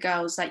especially with the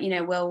girls, like,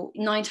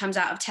 9 times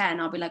out of 10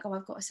 I'll be like, oh,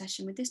 I've got a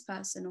session with this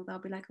person, or they'll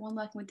be like, oh, I'm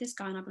working with this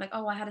guy, and I'll be like,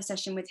 oh, I had a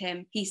session with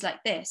him, he's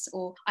like this,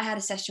 or I had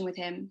a session with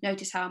him,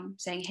 notice how I'm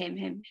saying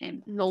him.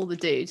 And all the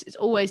dudes, it's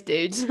always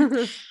dudes.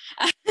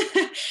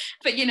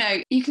 But you know,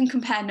 you can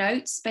compare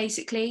notes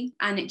basically,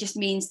 and it just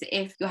means that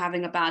if you're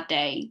having a bad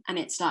day and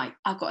it's like,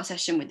 I've got a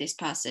session with this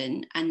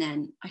person, and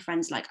then my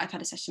friend's like, I've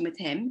had a session with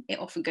him, it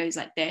often goes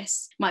like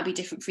this. Might be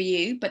different for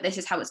you, but this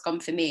is how it's gone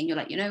for me. And you're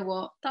like, you know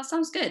what, that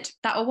sounds good,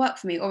 that'll work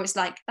for me. Or it's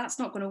like, that's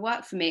not going to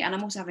work for me, and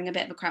I'm also having a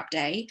bit of a crap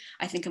day,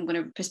 I think I'm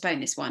going to postpone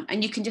this one.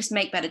 And you can just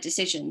make better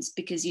decisions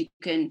because you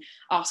can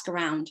ask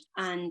around,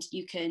 and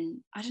you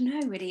can, I don't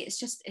know, really, it's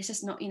just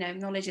not, you know,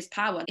 knowledge is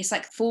power. It's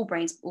like four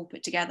brains all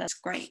put together. It's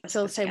great. I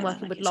feel the same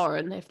working with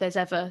Lauren. If there's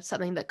ever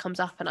something that comes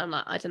up and I'm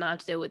like, I don't know how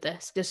to deal with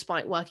this,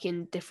 despite working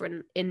in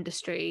different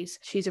industries,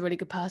 she's a really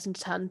good person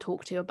to turn and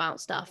talk to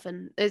about stuff.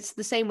 And it's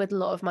the same with a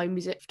lot of my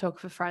music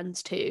photographer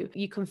friends too.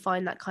 You can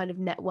find that kind of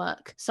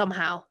network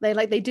somehow.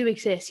 They do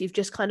exist. You've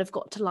just kind of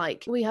got to,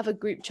 like, we have a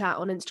group chat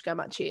on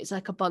Instagram actually. It's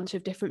like a bunch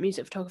of different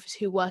music photographers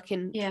who work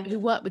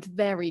with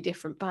very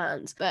different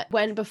bands. But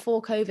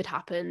before COVID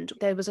happened,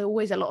 there was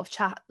always a lot of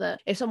chat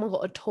that if someone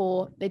got a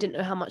tour, they didn't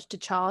know how much to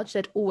charge,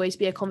 there'd always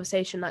be a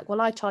conversation like,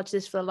 well, I charged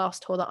this for the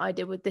last tour that I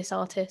did with this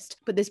artist,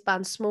 but this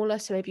band's smaller,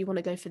 so maybe you want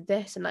to go for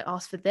this, and like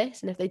ask for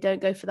this, and if they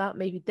don't go for that,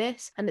 maybe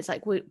this. And it's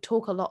like, we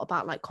talk a lot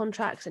about like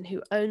contracts and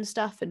who owns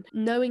stuff, and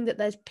knowing that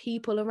there's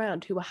people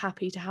around who are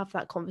happy to have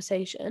that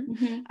conversation.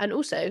 Mm-hmm. And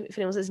also, if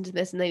anyone's listening to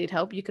this and they need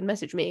help, you can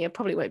message me. It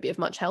probably won't be of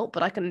much help,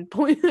 but I can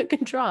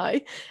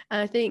try.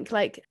 And I think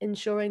like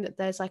ensuring that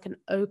there's like an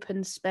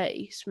open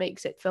space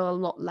makes it feel a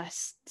lot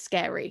less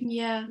scary.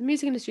 Yeah. The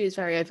music industry is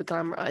very over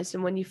glamorized,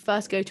 and when you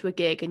first go to a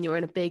gig and you're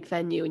in a big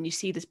venue and you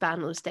see this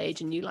band on the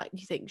stage and you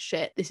think,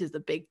 shit, this is the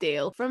big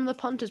deal. From the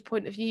punter's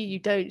point of view, you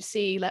don't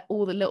see like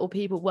all the little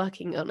people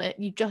working on it.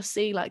 You just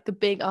see like the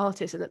big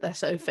artists and that they're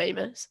so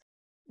famous.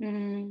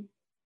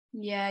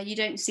 Yeah, you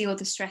don't see all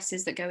the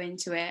stresses that go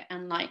into it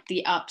and like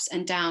the ups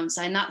and downs.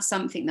 And that's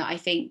something that I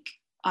think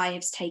I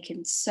have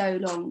taken so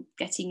long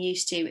getting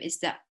used to, is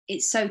that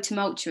it's so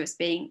tumultuous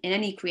being in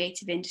any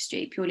creative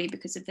industry purely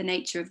because of the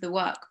nature of the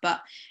work, but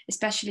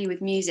especially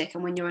with music,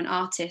 and when you're an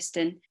artist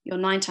and you're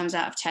 9 times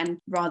out of 10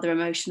 rather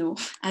emotional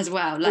as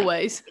well, like,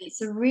 always,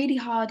 it's a really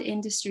hard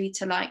industry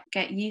to like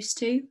get used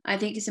to. I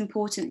think it's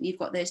important that you've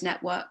got those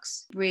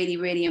networks, really,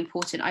 really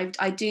important. I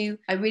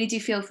really do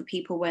feel for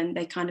people when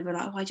they kind of are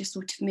like, oh, I just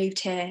sort of moved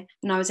here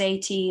when I was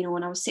 18 or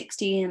when I was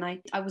 16, and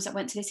I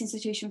went to this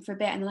institution for a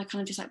bit, and then I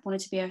kind of just like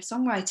wanted to be a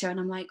songwriter, and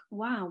I'm like,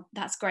 wow,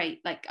 that's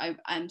great. Like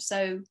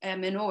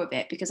I'm in awe of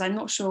it, because I'm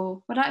not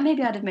sure, but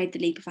maybe I'd have made the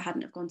leap if I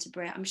hadn't have gone to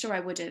Brit. I'm sure I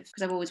would have,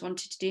 because I've always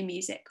wanted to do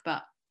music,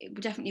 but it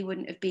definitely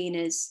wouldn't have been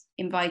as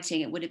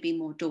inviting. It would have been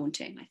more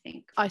daunting, I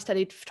think. I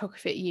studied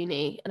photography at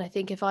uni, and I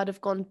think if I'd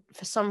have gone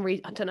for some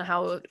reason, I don't know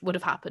how it would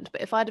have happened,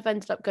 but if I'd have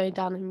ended up going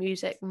down a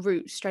music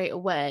route straight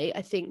away,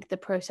 I think the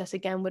process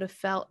again would have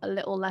felt a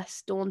little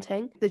less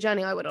daunting. The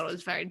journey I went on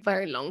was very,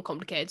 very long,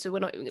 complicated, so we're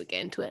not even going to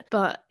get into it.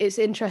 But it's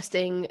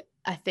interesting,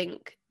 I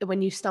think,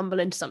 when you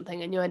stumble into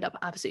something and you end up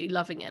absolutely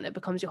loving it and it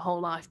becomes your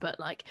whole life. But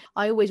like,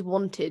 I always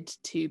wanted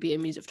to be a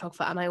music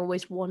photographer, and I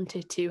always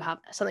wanted to have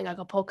something like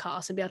a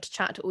podcast and be able to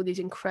chat to all these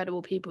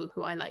incredible people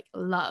who I like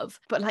love,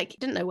 but like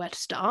didn't know where to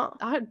start.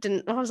 I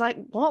was like,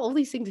 what, all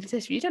these things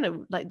exist, you don't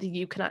know like that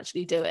you can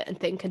actually do it and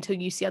think until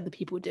you see other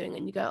people doing it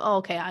and you go, oh,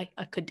 okay,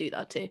 I could do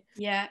that too.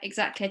 Yeah,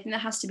 exactly. I think there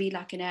has to be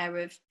like an air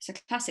of, it's a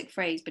classic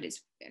phrase, but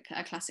it's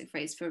a classic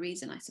phrase for a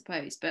reason, I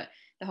suppose, but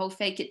the whole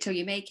fake it till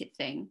you make it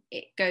thing,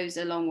 it goes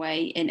a long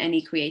way in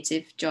any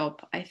creative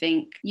job. I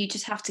think you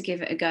just have to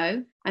give it a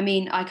go. I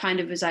mean, I kind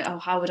of was like, oh,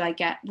 how would I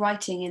get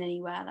writing in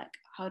anywhere? Like,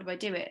 how do I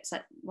do it? It's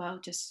like, well,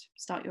 just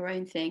start your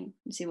own thing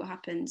and see what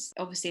happens.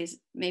 Obviously,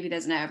 maybe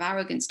there's an air of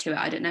arrogance to it.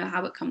 I don't know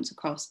how it comes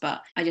across,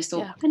 but I just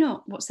thought, why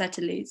not? What's there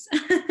to lose?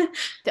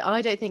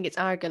 I don't think it's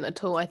arrogant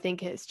at all. I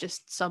think it's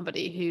just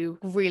somebody who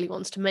really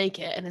wants to make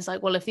it and is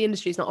like, well, if the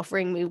industry's not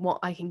offering me what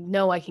I can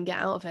get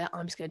out of it,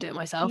 I'm just going to do it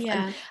myself.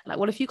 Yeah. And like,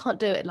 well, if you can't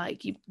do it,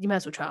 like you might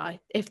as well try.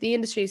 If the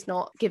industry's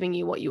not giving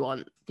you what you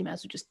want, you might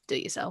as well just do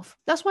it yourself.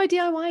 That's why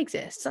DIY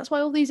exists. That's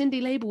why all these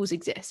indie labels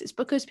exist. It's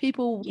because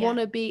people want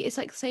to be, it's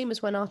like the same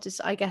as when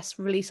artists, I guess,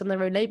 release on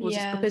their own labels.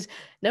 It's because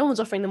no one's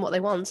offering them what they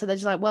want. So they're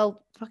just like,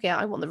 well, fuck yeah,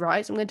 I want the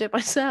rights, I'm going to do it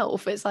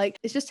myself. It's like,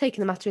 it's just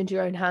taking the matter into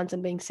your own hands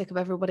and being sick of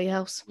everybody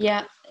else.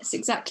 Yeah, it's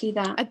exactly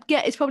that. I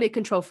get it's probably a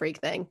control freak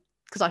thing,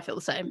 because I feel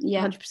the same.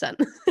 Yeah. 100%.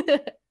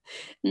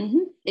 Mm-hmm.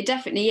 It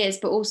definitely is,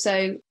 but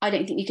also I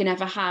don't think you can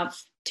ever have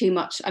too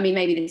much. I mean,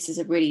 maybe this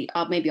is maybe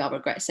I'll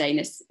regret saying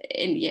this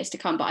in years to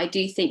come, but I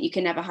do think you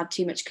can never have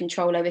too much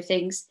control over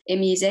things in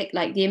music.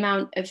 Like the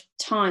amount of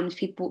times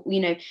people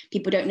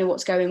don't know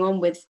what's going on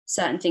with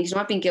certain things. And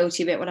I've been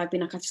guilty of it when I've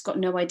been like, I've just got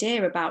no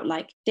idea about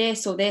like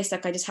this or this,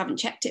 like I just haven't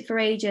checked it for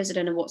ages. I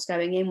don't know what's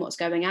going in, what's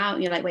going out.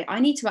 And you're like, wait, I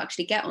need to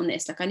actually get on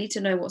this. Like I need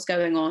to know what's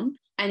going on.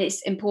 And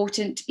it's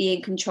important to be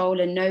in control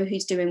and know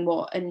who's doing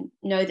what, and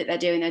know that they're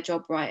doing their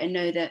job right, and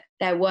know that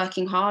they're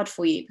working hard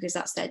for you because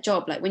that's their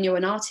job. Like when you're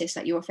an artist,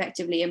 like you're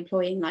effectively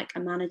employing like a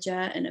manager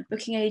and a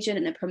booking agent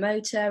and a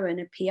promoter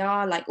and a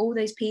PR, like all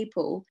those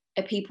people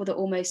are people that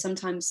almost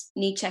sometimes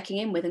need checking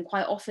in with, and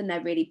quite often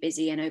they're really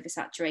busy and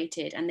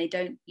oversaturated, and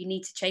you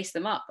need to chase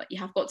them up, but you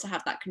have got to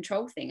have that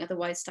control thing,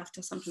 otherwise stuff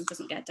just sometimes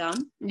doesn't get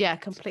done. Yeah,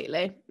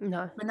 completely.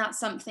 No. And that's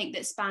something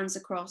that spans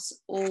across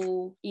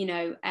all, you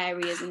know,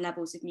 areas and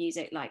levels of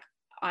music. Like,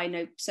 I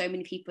know so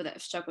many people that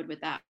have struggled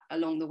with that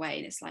along the way,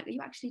 and it's like, are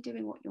you actually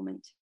doing what you're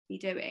meant to be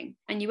doing?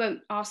 And you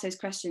won't ask those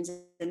questions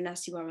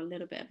unless you are a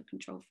little bit of a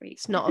control freak.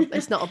 It's not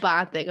a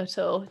bad thing at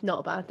all. Not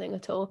a bad thing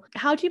at all.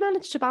 How do you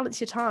manage to balance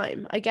your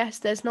time? I guess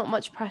there's not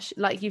much pressure,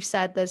 like you've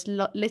said, there's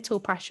little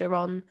pressure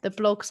on the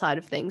blog side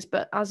of things,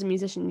 but as a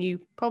musician you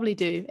probably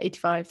do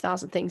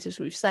 85,000 things, as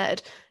we've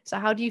said. So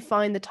how do you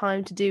find the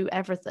time to do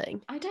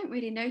everything? I don't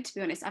really know, to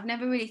be honest. I've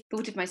never really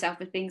thought of myself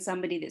as being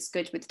somebody that's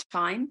good with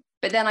time.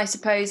 But then I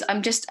suppose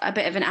I'm just a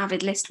bit of an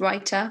avid list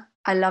writer.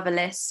 I love a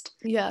list.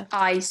 Yeah.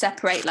 I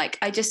separate, like,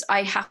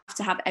 I have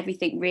to have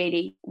everything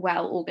really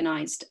well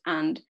organized,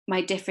 and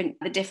the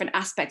different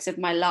aspects of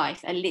my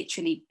life are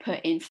literally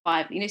put in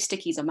 5, you know,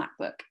 stickies on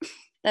MacBook.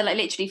 They're like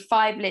literally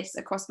 5 lists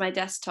across my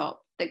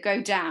desktop that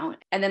go down,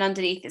 and then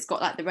underneath it's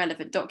got like the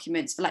relevant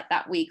documents for like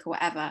that week or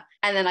whatever.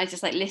 And then I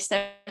just like list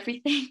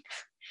everything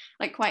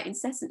like quite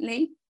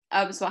incessantly.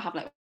 So I have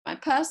like my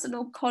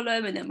personal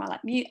column, and then my like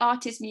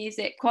artist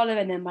music column,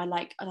 and then my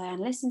like Diane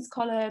Listens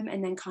column,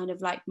 and then kind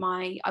of like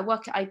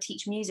I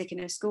teach music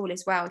in a school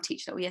as well. I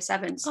teach little year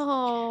 7s.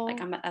 Oh. Like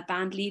I'm a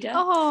band leader.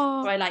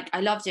 Oh. So I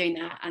love doing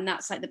that, and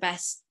that's like the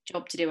best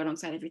job to do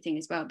alongside everything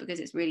as well, because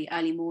it's really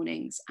early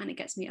mornings and it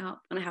gets me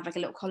up, and I have like a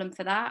little column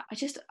for that.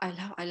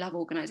 I love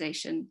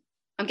organization.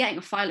 I'm getting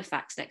a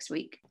Filofax next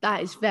week.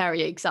 That is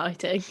very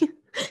exciting.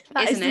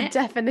 That Isn't is the it?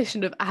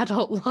 definition of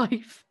adult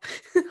life.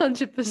 100%. I'm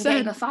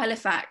getting a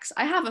Filofax.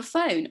 I have a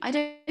phone. I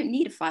don't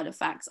need a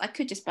Filofax. I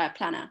could just buy a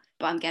planner,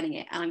 but I'm getting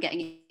it, and I'm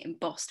getting it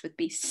embossed with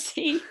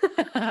BCC.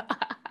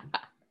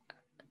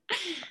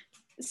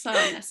 So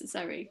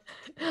unnecessary.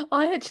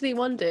 I actually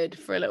wondered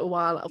for a little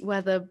while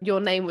whether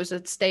your name was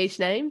a stage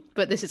name,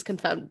 but this is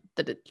confirmed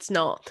that it's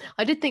not.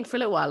 I did think for a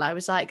little while, I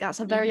was like, that's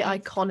a very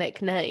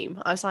iconic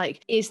name. I was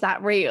like, is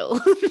that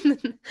real?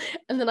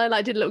 And then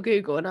I did a little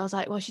Google, and I was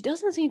like, well, she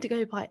doesn't seem to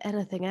go by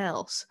anything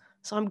else,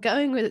 so I'm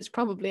going with it's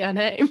probably her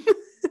name.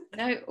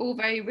 No, all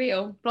very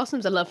real.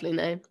 Blossom's a lovely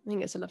name. I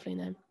think it's a lovely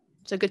name.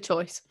 It's a good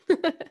choice.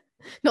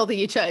 Not that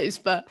you chose,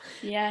 but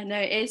yeah, no,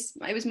 it is.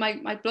 It was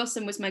my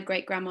Blossom was my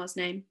great grandma's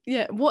name.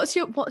 Yeah. What's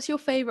your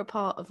favorite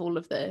part of all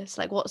of this?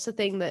 Like, what's the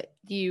thing that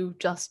you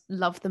just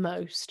love the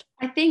most?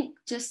 I think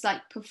just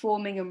like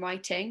performing and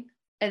writing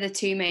are the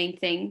two main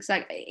things.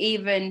 Like,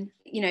 even,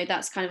 you know,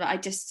 that's kind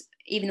of,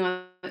 even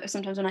though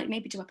sometimes I'm like,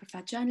 maybe do I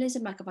prefer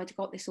journalism? Like, have I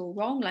got this all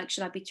wrong? Like,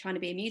 should I be trying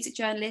to be a music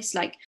journalist?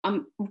 Like,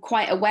 I'm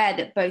quite aware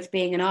that both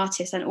being an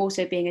artist and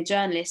also being a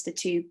journalist are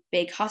two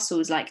big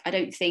hustles. Like, I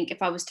don't think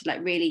if I was to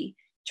like really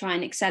try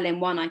and excel in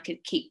one, I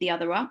could keep the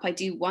other up. I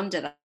do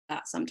wonder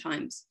that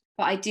sometimes,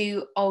 but I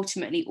do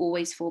ultimately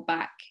always fall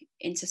back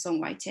into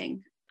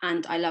songwriting,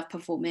 and I love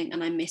performing,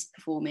 and I miss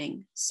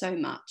performing so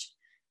much.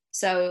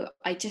 So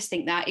I just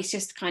think that it's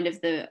just kind of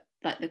the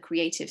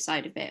creative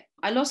side of it.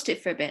 I lost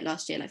it for a bit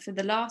last year. Like, for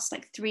the last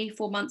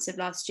 3-4 months of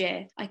last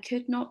year, I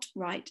could not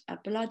write a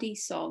bloody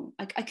song.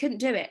 I couldn't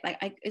do it. Like,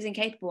 I was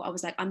incapable. I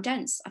was like, I'm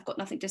dense. I've got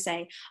nothing to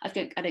say. I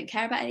don't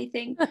care about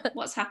anything.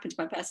 What's happened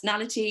to my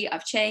personality?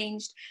 I've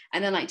changed.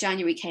 And then like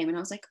January came, and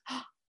I was like,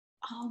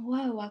 oh,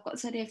 whoa, I've got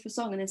this idea for a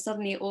song. And then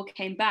suddenly it all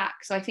came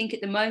back. So I think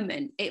at the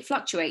moment it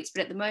fluctuates,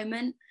 but at the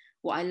moment,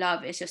 what I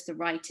love is just the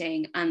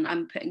writing, and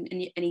I'm putting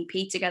an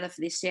EP together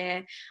for this year,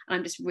 and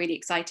I'm just really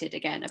excited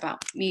again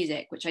about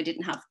music, which I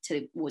didn't have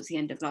towards the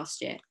end of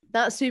last year.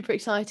 That's super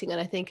exciting,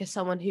 and I think as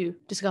someone who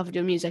discovered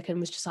your music and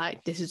was just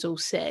like, this is all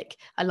sick,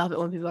 I love it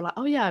when people are like,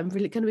 oh yeah, I'm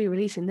really going to be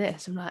releasing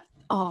this. I'm like,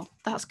 oh,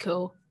 that's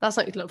cool. That's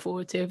something to look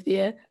forward to of the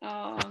year.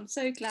 Oh, I'm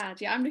so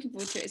glad. Yeah, I'm looking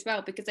forward to it as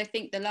well, because I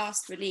think the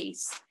last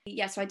release,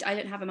 so I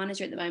don't have a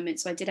manager at the moment,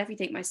 so I did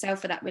everything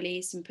myself for that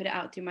release and put it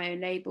out through my own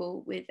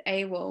label with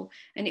AWOL,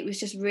 and it was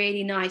just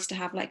really nice to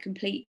have like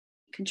complete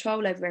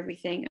control over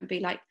everything and be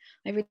like,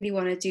 I really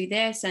want to do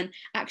this, and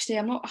actually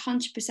I'm not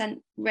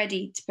 100%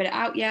 ready to put it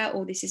out yet,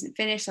 or this isn't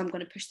finished, so I'm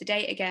going to push the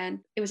date again.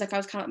 It was like I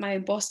was kind of my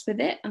own boss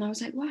with it, and I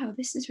was like, wow,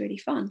 this is really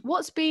fun.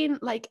 What's been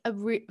like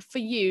for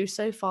you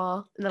so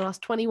far in the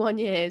last 21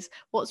 years,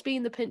 what's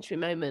been the pinch me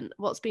moment?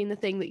 What's been the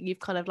thing that you've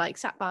kind of like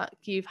sat back,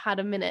 you've had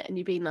a minute and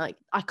you've been like,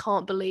 I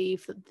can't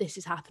believe that this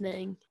is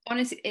happening?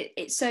 Honestly,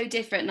 it's so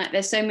different. Like,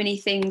 there's so many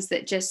things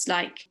that just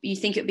like, you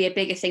think it would be a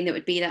bigger thing that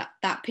would be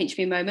that pinch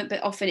me moment,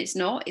 but often it's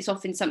not. It's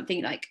often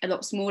something like a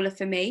lot smaller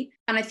for me.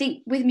 And I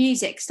think with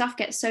music, stuff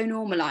gets so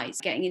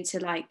normalized, getting into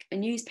like a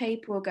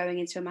newspaper or going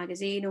into a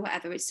magazine or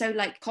whatever. It's so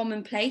like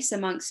commonplace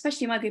amongst,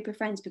 especially my group of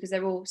friends, because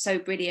they're all so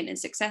brilliant and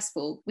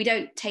successful. We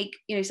don't take,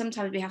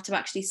 sometimes we have to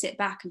actually sit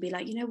back and be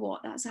like, you know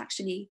what, that's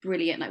actually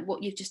brilliant. Like,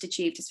 what you've just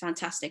achieved is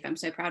fantastic. I'm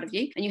so proud of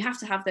you. And you have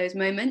to have those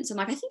moments. And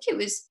like, I think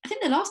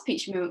the last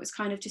pinch me moment was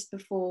kind of just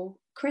before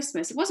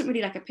Christmas. It wasn't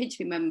really like a pinch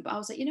me moment, but I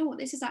was like, you know what,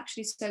 this is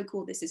actually so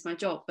cool. This is my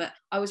job. But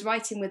I was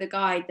writing with a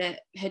guy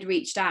Peter had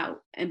reached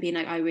out and been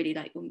like, I really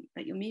like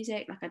your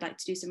music, like I'd like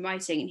to do some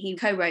writing, and he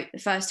co-wrote the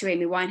first 2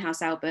 Amy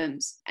Winehouse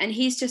albums. And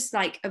he's just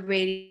like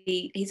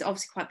he's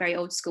obviously quite very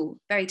old school,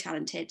 very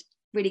talented,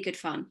 really good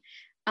fun.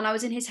 And I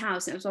was in his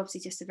house, and it was obviously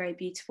just a very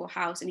beautiful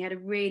house, and he had a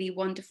really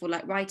wonderful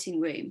like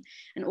writing room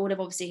and all of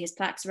obviously his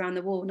plaques around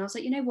the wall. And I was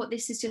like, you know what,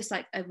 this is just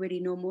like a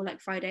really normal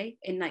like Friday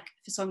in like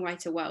for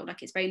songwriter world.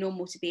 Like it's very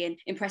normal to be in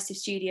impressive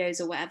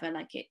studios or whatever,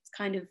 like it's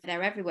kind of,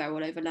 they're everywhere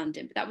all over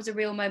London. But that was a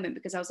real moment,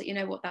 because I was like, you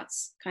know what,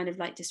 that's kind of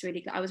like just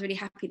really, I was really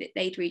happy that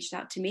they'd reached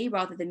out to me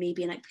rather than me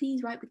being like,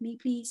 please write with me,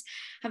 please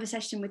have a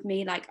session with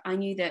me. Like I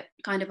knew that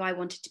kind of I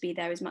wanted to be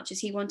there as much as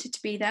he wanted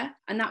to be there,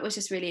 and that was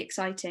just really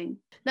exciting.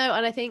 No,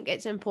 and I think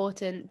it's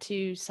important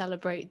to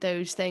celebrate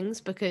those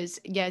things, because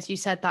yeah, as you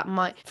said, that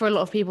might, for a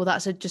lot of people,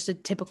 that's just a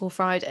typical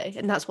Friday,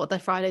 and that's what their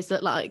Fridays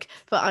look like.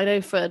 But I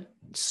know for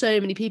so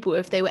many people,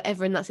 if they were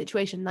ever in that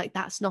situation, like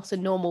that's not a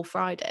normal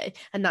Friday,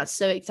 and that's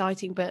so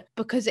exciting. But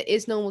because it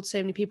is normal to so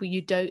many people,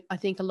 I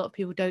think a lot of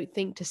people don't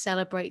think to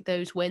celebrate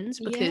those wins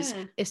because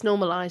it's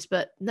normalized.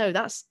 But no,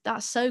 that's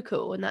so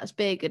cool, and that's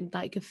big, and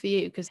like good for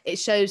you, because it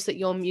shows that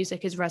your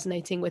music is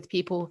resonating with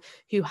people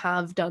who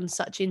have done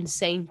such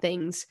insane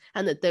things,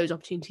 and that those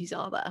opportunities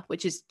are there,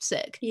 which is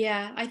sick.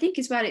 Yeah, I think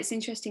as well it's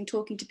interesting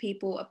talking to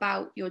people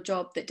about your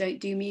job that don't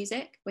do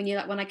music. When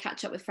I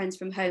catch up with friends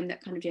from home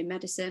that kind of do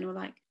medicine or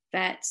like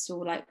vets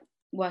or like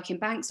work in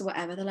banks or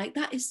whatever, they're like,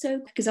 that is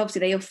so, because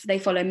obviously they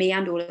follow me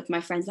and all of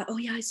my friends, like, oh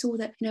yeah, I saw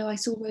that, I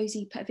saw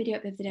Rosie put a video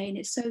up the other day and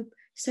it's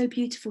so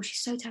beautiful,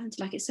 she's so talented,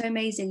 like it's so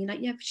amazing. You're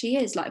like, yeah, she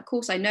is, like of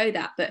course I know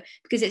that, but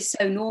because it's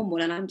so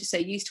normal and I'm just so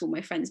used to all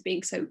my friends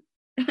being so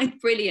like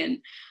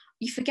brilliant,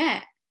 you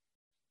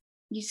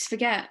just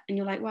forget, and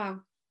you're like,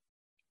 wow,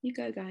 you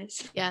go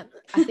guys. Yeah,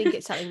 I think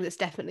it's something that's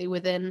definitely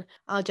within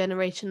our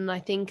generation, and I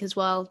think as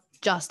well,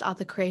 just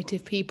other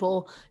creative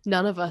people,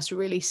 none of us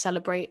really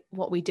celebrate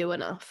what we do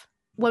enough.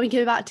 When we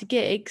go back to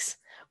gigs,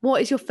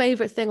 what is your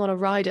favourite thing on a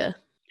rider?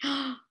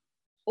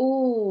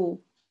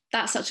 Oh,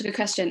 that's such a good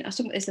question. I was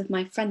talking about this with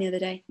my friend the other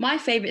day. My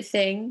favourite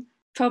thing,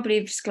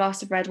 probably just a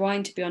glass of red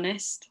wine, to be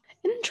honest.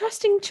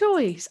 Interesting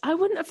choice. I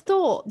wouldn't have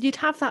thought you'd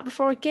have that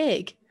before a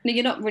gig. No,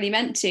 you're not really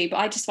meant to, but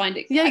I just find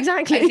it. Yeah,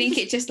 exactly. I think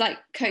it just like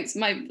coats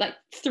my like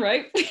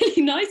throat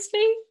really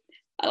nicely.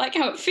 I like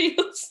how it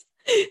feels.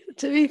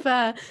 To be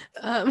fair,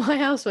 my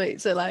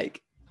housemates are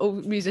like all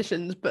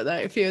musicians, but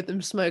a few of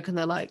them smoke, and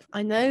they're like,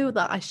 I know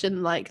that I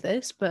shouldn't like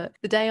this, but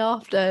the day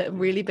after a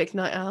really big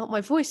night out,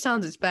 my voice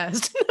sounds its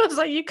best. I was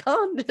like, you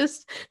can't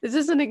just, this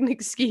isn't an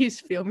excuse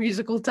for your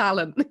musical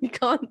talent. You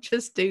can't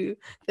just do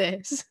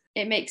this.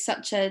 It makes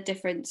such a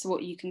difference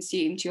what you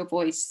consume to your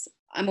voice.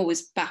 I'm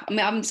always back. I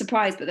mean, I'm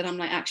surprised, but then I'm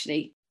like,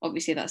 actually,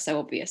 obviously that's so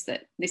obvious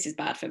that this is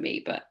bad for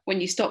me. But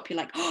when you stop, you're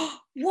like, oh,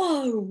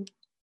 whoa,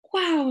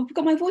 wow, I've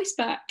got my voice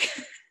back.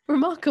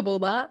 Remarkable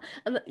that.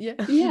 And yeah,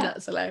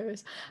 that's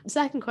hilarious. The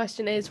second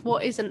question is,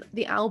 what isn't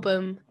the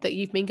album that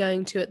you've been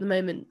going to at the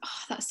moment?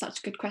 Oh, that's such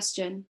a good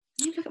question.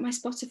 You look at my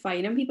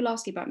Spotify, when people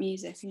ask you about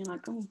music and you're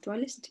like, oh, do I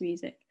listen to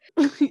music?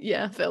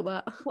 Yeah, I feel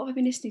that. What have I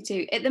been listening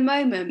to? At the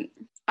moment,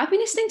 I've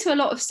been listening to a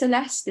lot of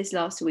Celeste this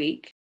last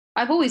week.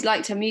 I've always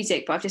liked her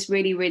music, but I've just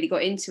really, really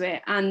got into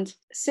it. And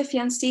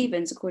Sufjan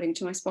Stevens, according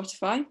to my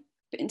Spotify.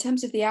 But in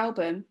terms of the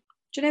album,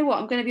 do you know what?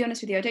 I'm going to be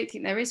honest with you. I don't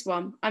think there is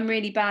one. I'm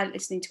really bad at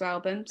listening to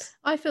albums.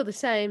 I feel the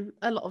same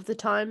a lot of the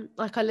time.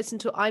 Like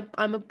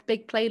I'm a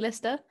big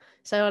playlister.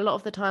 So a lot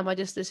of the time I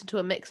just listen to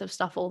a mix of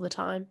stuff all the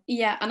time.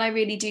 Yeah, and I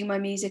really do my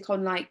music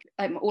on like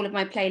all of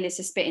my playlists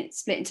are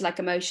split into like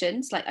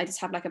emotions. Like I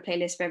just have like a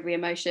playlist for every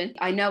emotion.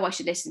 I know I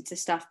should listen to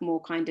stuff more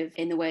kind of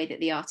in the way that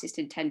the artist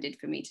intended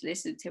for me to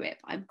listen to it,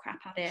 but I'm crap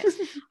at it.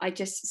 I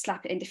just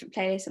slap it in different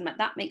playlists and like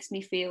that makes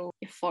me feel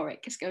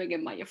euphoric. It's going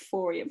in my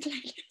euphoria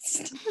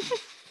playlist.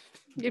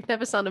 You've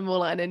never sounded more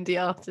like an indie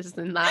artist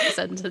than that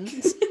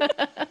sentence.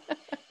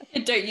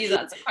 Don't use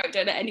that as a quote.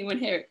 Don't let anyone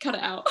hear it. Cut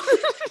it out.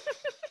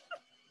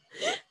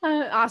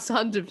 That's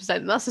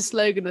 100%. That's the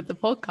slogan of the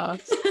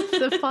podcast.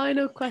 The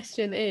final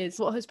question is,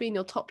 what has been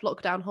your top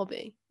lockdown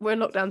hobby? We're in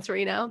lockdown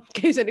 3 now, in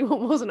case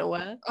anyone wasn't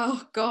aware.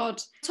 Oh,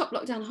 God. Top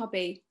lockdown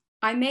hobby.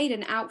 I made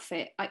an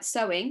outfit, like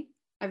sewing.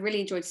 I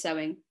really enjoyed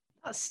sewing.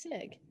 That's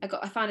sick.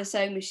 I found a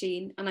sewing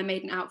machine and I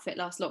made an outfit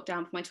last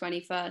lockdown for my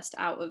 21st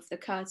out of the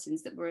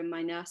curtains that were in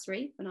my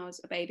nursery when I was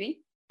a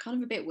baby. Kind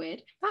of a bit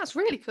weird. That's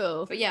really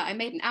cool. But yeah, I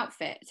made an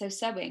outfit. So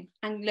sewing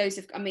and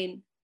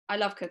I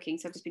love cooking.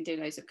 So I've just been doing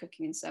loads of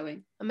cooking and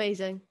sewing.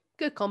 Amazing.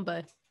 Good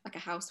combo. Like a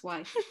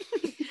housewife.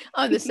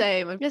 I'm the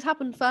same. This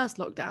happened first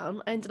lockdown.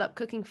 I ended up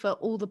cooking for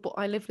all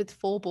I lived with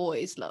 4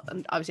 boys,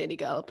 and I was the only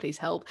girl, please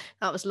help.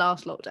 That was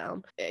last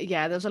lockdown.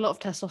 Yeah, there was a lot of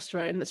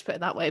testosterone, let's put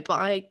it that way, but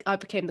I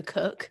became the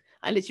cook.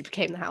 I literally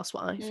became the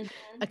housewife.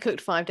 Mm-hmm. I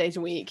cooked 5 days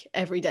a week,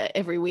 every day,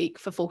 every week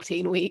for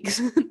 14 weeks.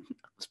 I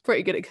was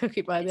pretty good at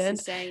cooking by the end.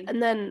 Insane.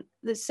 And then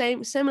the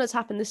similar's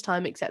happened this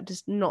time, except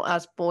it's not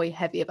as boy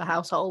heavy of a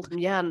household.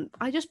 Yeah, and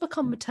I just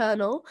become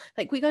maternal.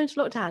 Like, we go into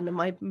lockdown and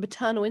my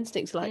maternal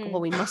instincts are like,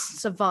 well, we must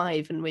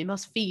survive and we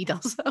must feed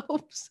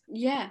ourselves.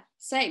 Yeah,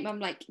 same. I'm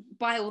like,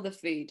 buy all the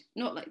food,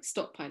 not like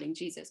stockpiling,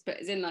 Jesus, but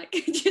as in like,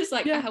 just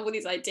like, I have all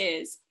these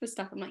ideas for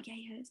stuff. I'm like,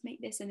 yeah, let's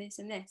make this and this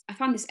and this. I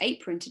found this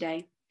apron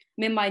today.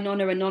 I'm in my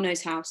Nonna and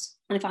Nonno's house,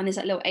 and I found this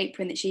like little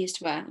apron that she used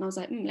to wear, and I was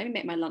like, let me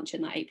make my lunch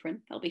in that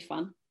apron. That'll be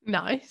fun.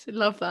 Nice,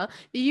 love that.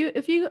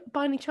 If you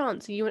by any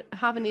chance, you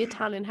have any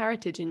Italian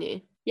heritage in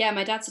you? Yeah,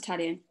 my dad's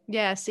Italian.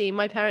 Yeah, see,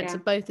 my parents are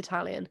both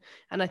Italian,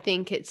 and I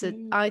think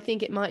I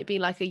think it might be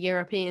like a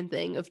European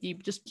thing of you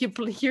just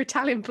your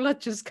Italian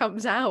blood just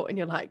comes out, and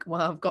you're like,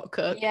 well, I've got to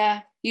cook.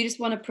 Yeah, you just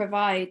want to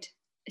provide,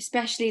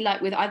 especially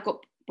like I've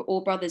got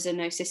all brothers and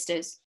no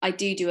sisters. I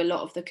do a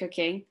lot of the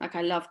cooking. Like,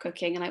 I love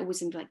cooking, and I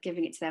always am like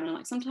giving it to them, and I'm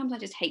like, sometimes I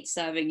just hate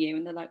serving you,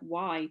 and they're like,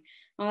 why?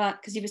 I'm like,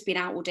 because you've just been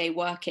out all day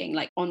working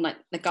like on like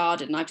the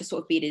garden, and I've just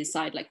sort of been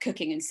inside like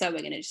cooking and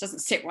sewing, and it just doesn't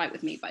sit right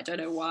with me, but I don't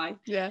know why.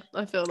 Yeah,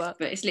 I feel that,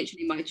 but it's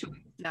literally my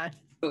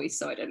choice.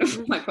 So I don't know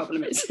what my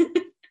problem is.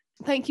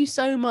 Thank you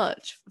so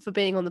much for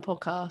being on the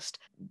podcast.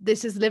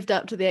 This has lived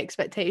up to the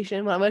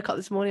expectation. When I woke up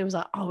this morning, I was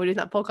like, oh, we're doing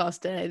that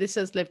podcast today. This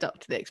has lived up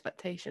to the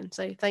expectation.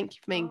 So thank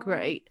you for being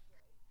great.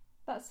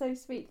 That's so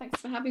sweet. Thanks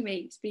for having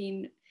me. It's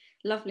been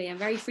lovely and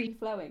very free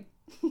flowing.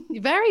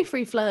 Very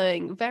free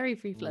flowing. Very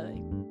free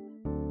flowing.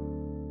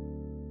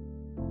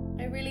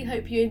 I really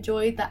hope you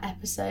enjoyed that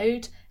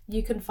episode.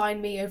 You can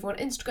find me over on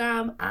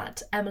Instagram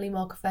at Emily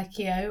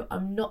Marcovecchio.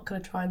 I'm not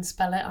going to try and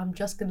spell it. I'm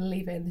just going to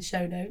leave it in the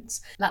show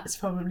notes. That's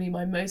probably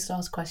my most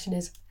asked question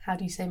is, how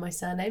do you say my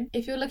surname?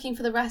 If you're looking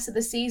for the rest of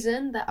the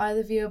season, they're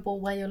either viewable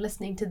where you're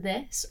listening to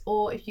this,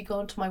 or if you go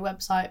onto my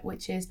website,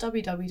 which is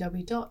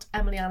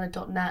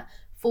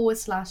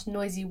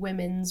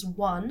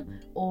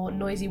www.emilyanna.net/NoisyWomens1 or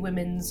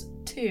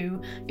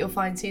NoisyWomens2, you'll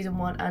find season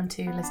 1 and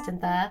 2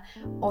 listed there.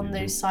 On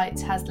those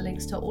sites has the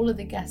links to all of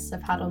the guests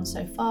I've had on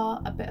so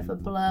far, a bit of a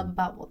blurb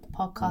about what the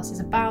podcast is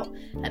about,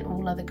 and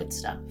all other good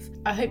stuff.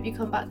 I hope you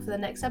come back for the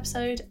next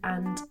episode,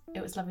 and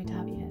it was lovely to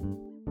have you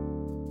here.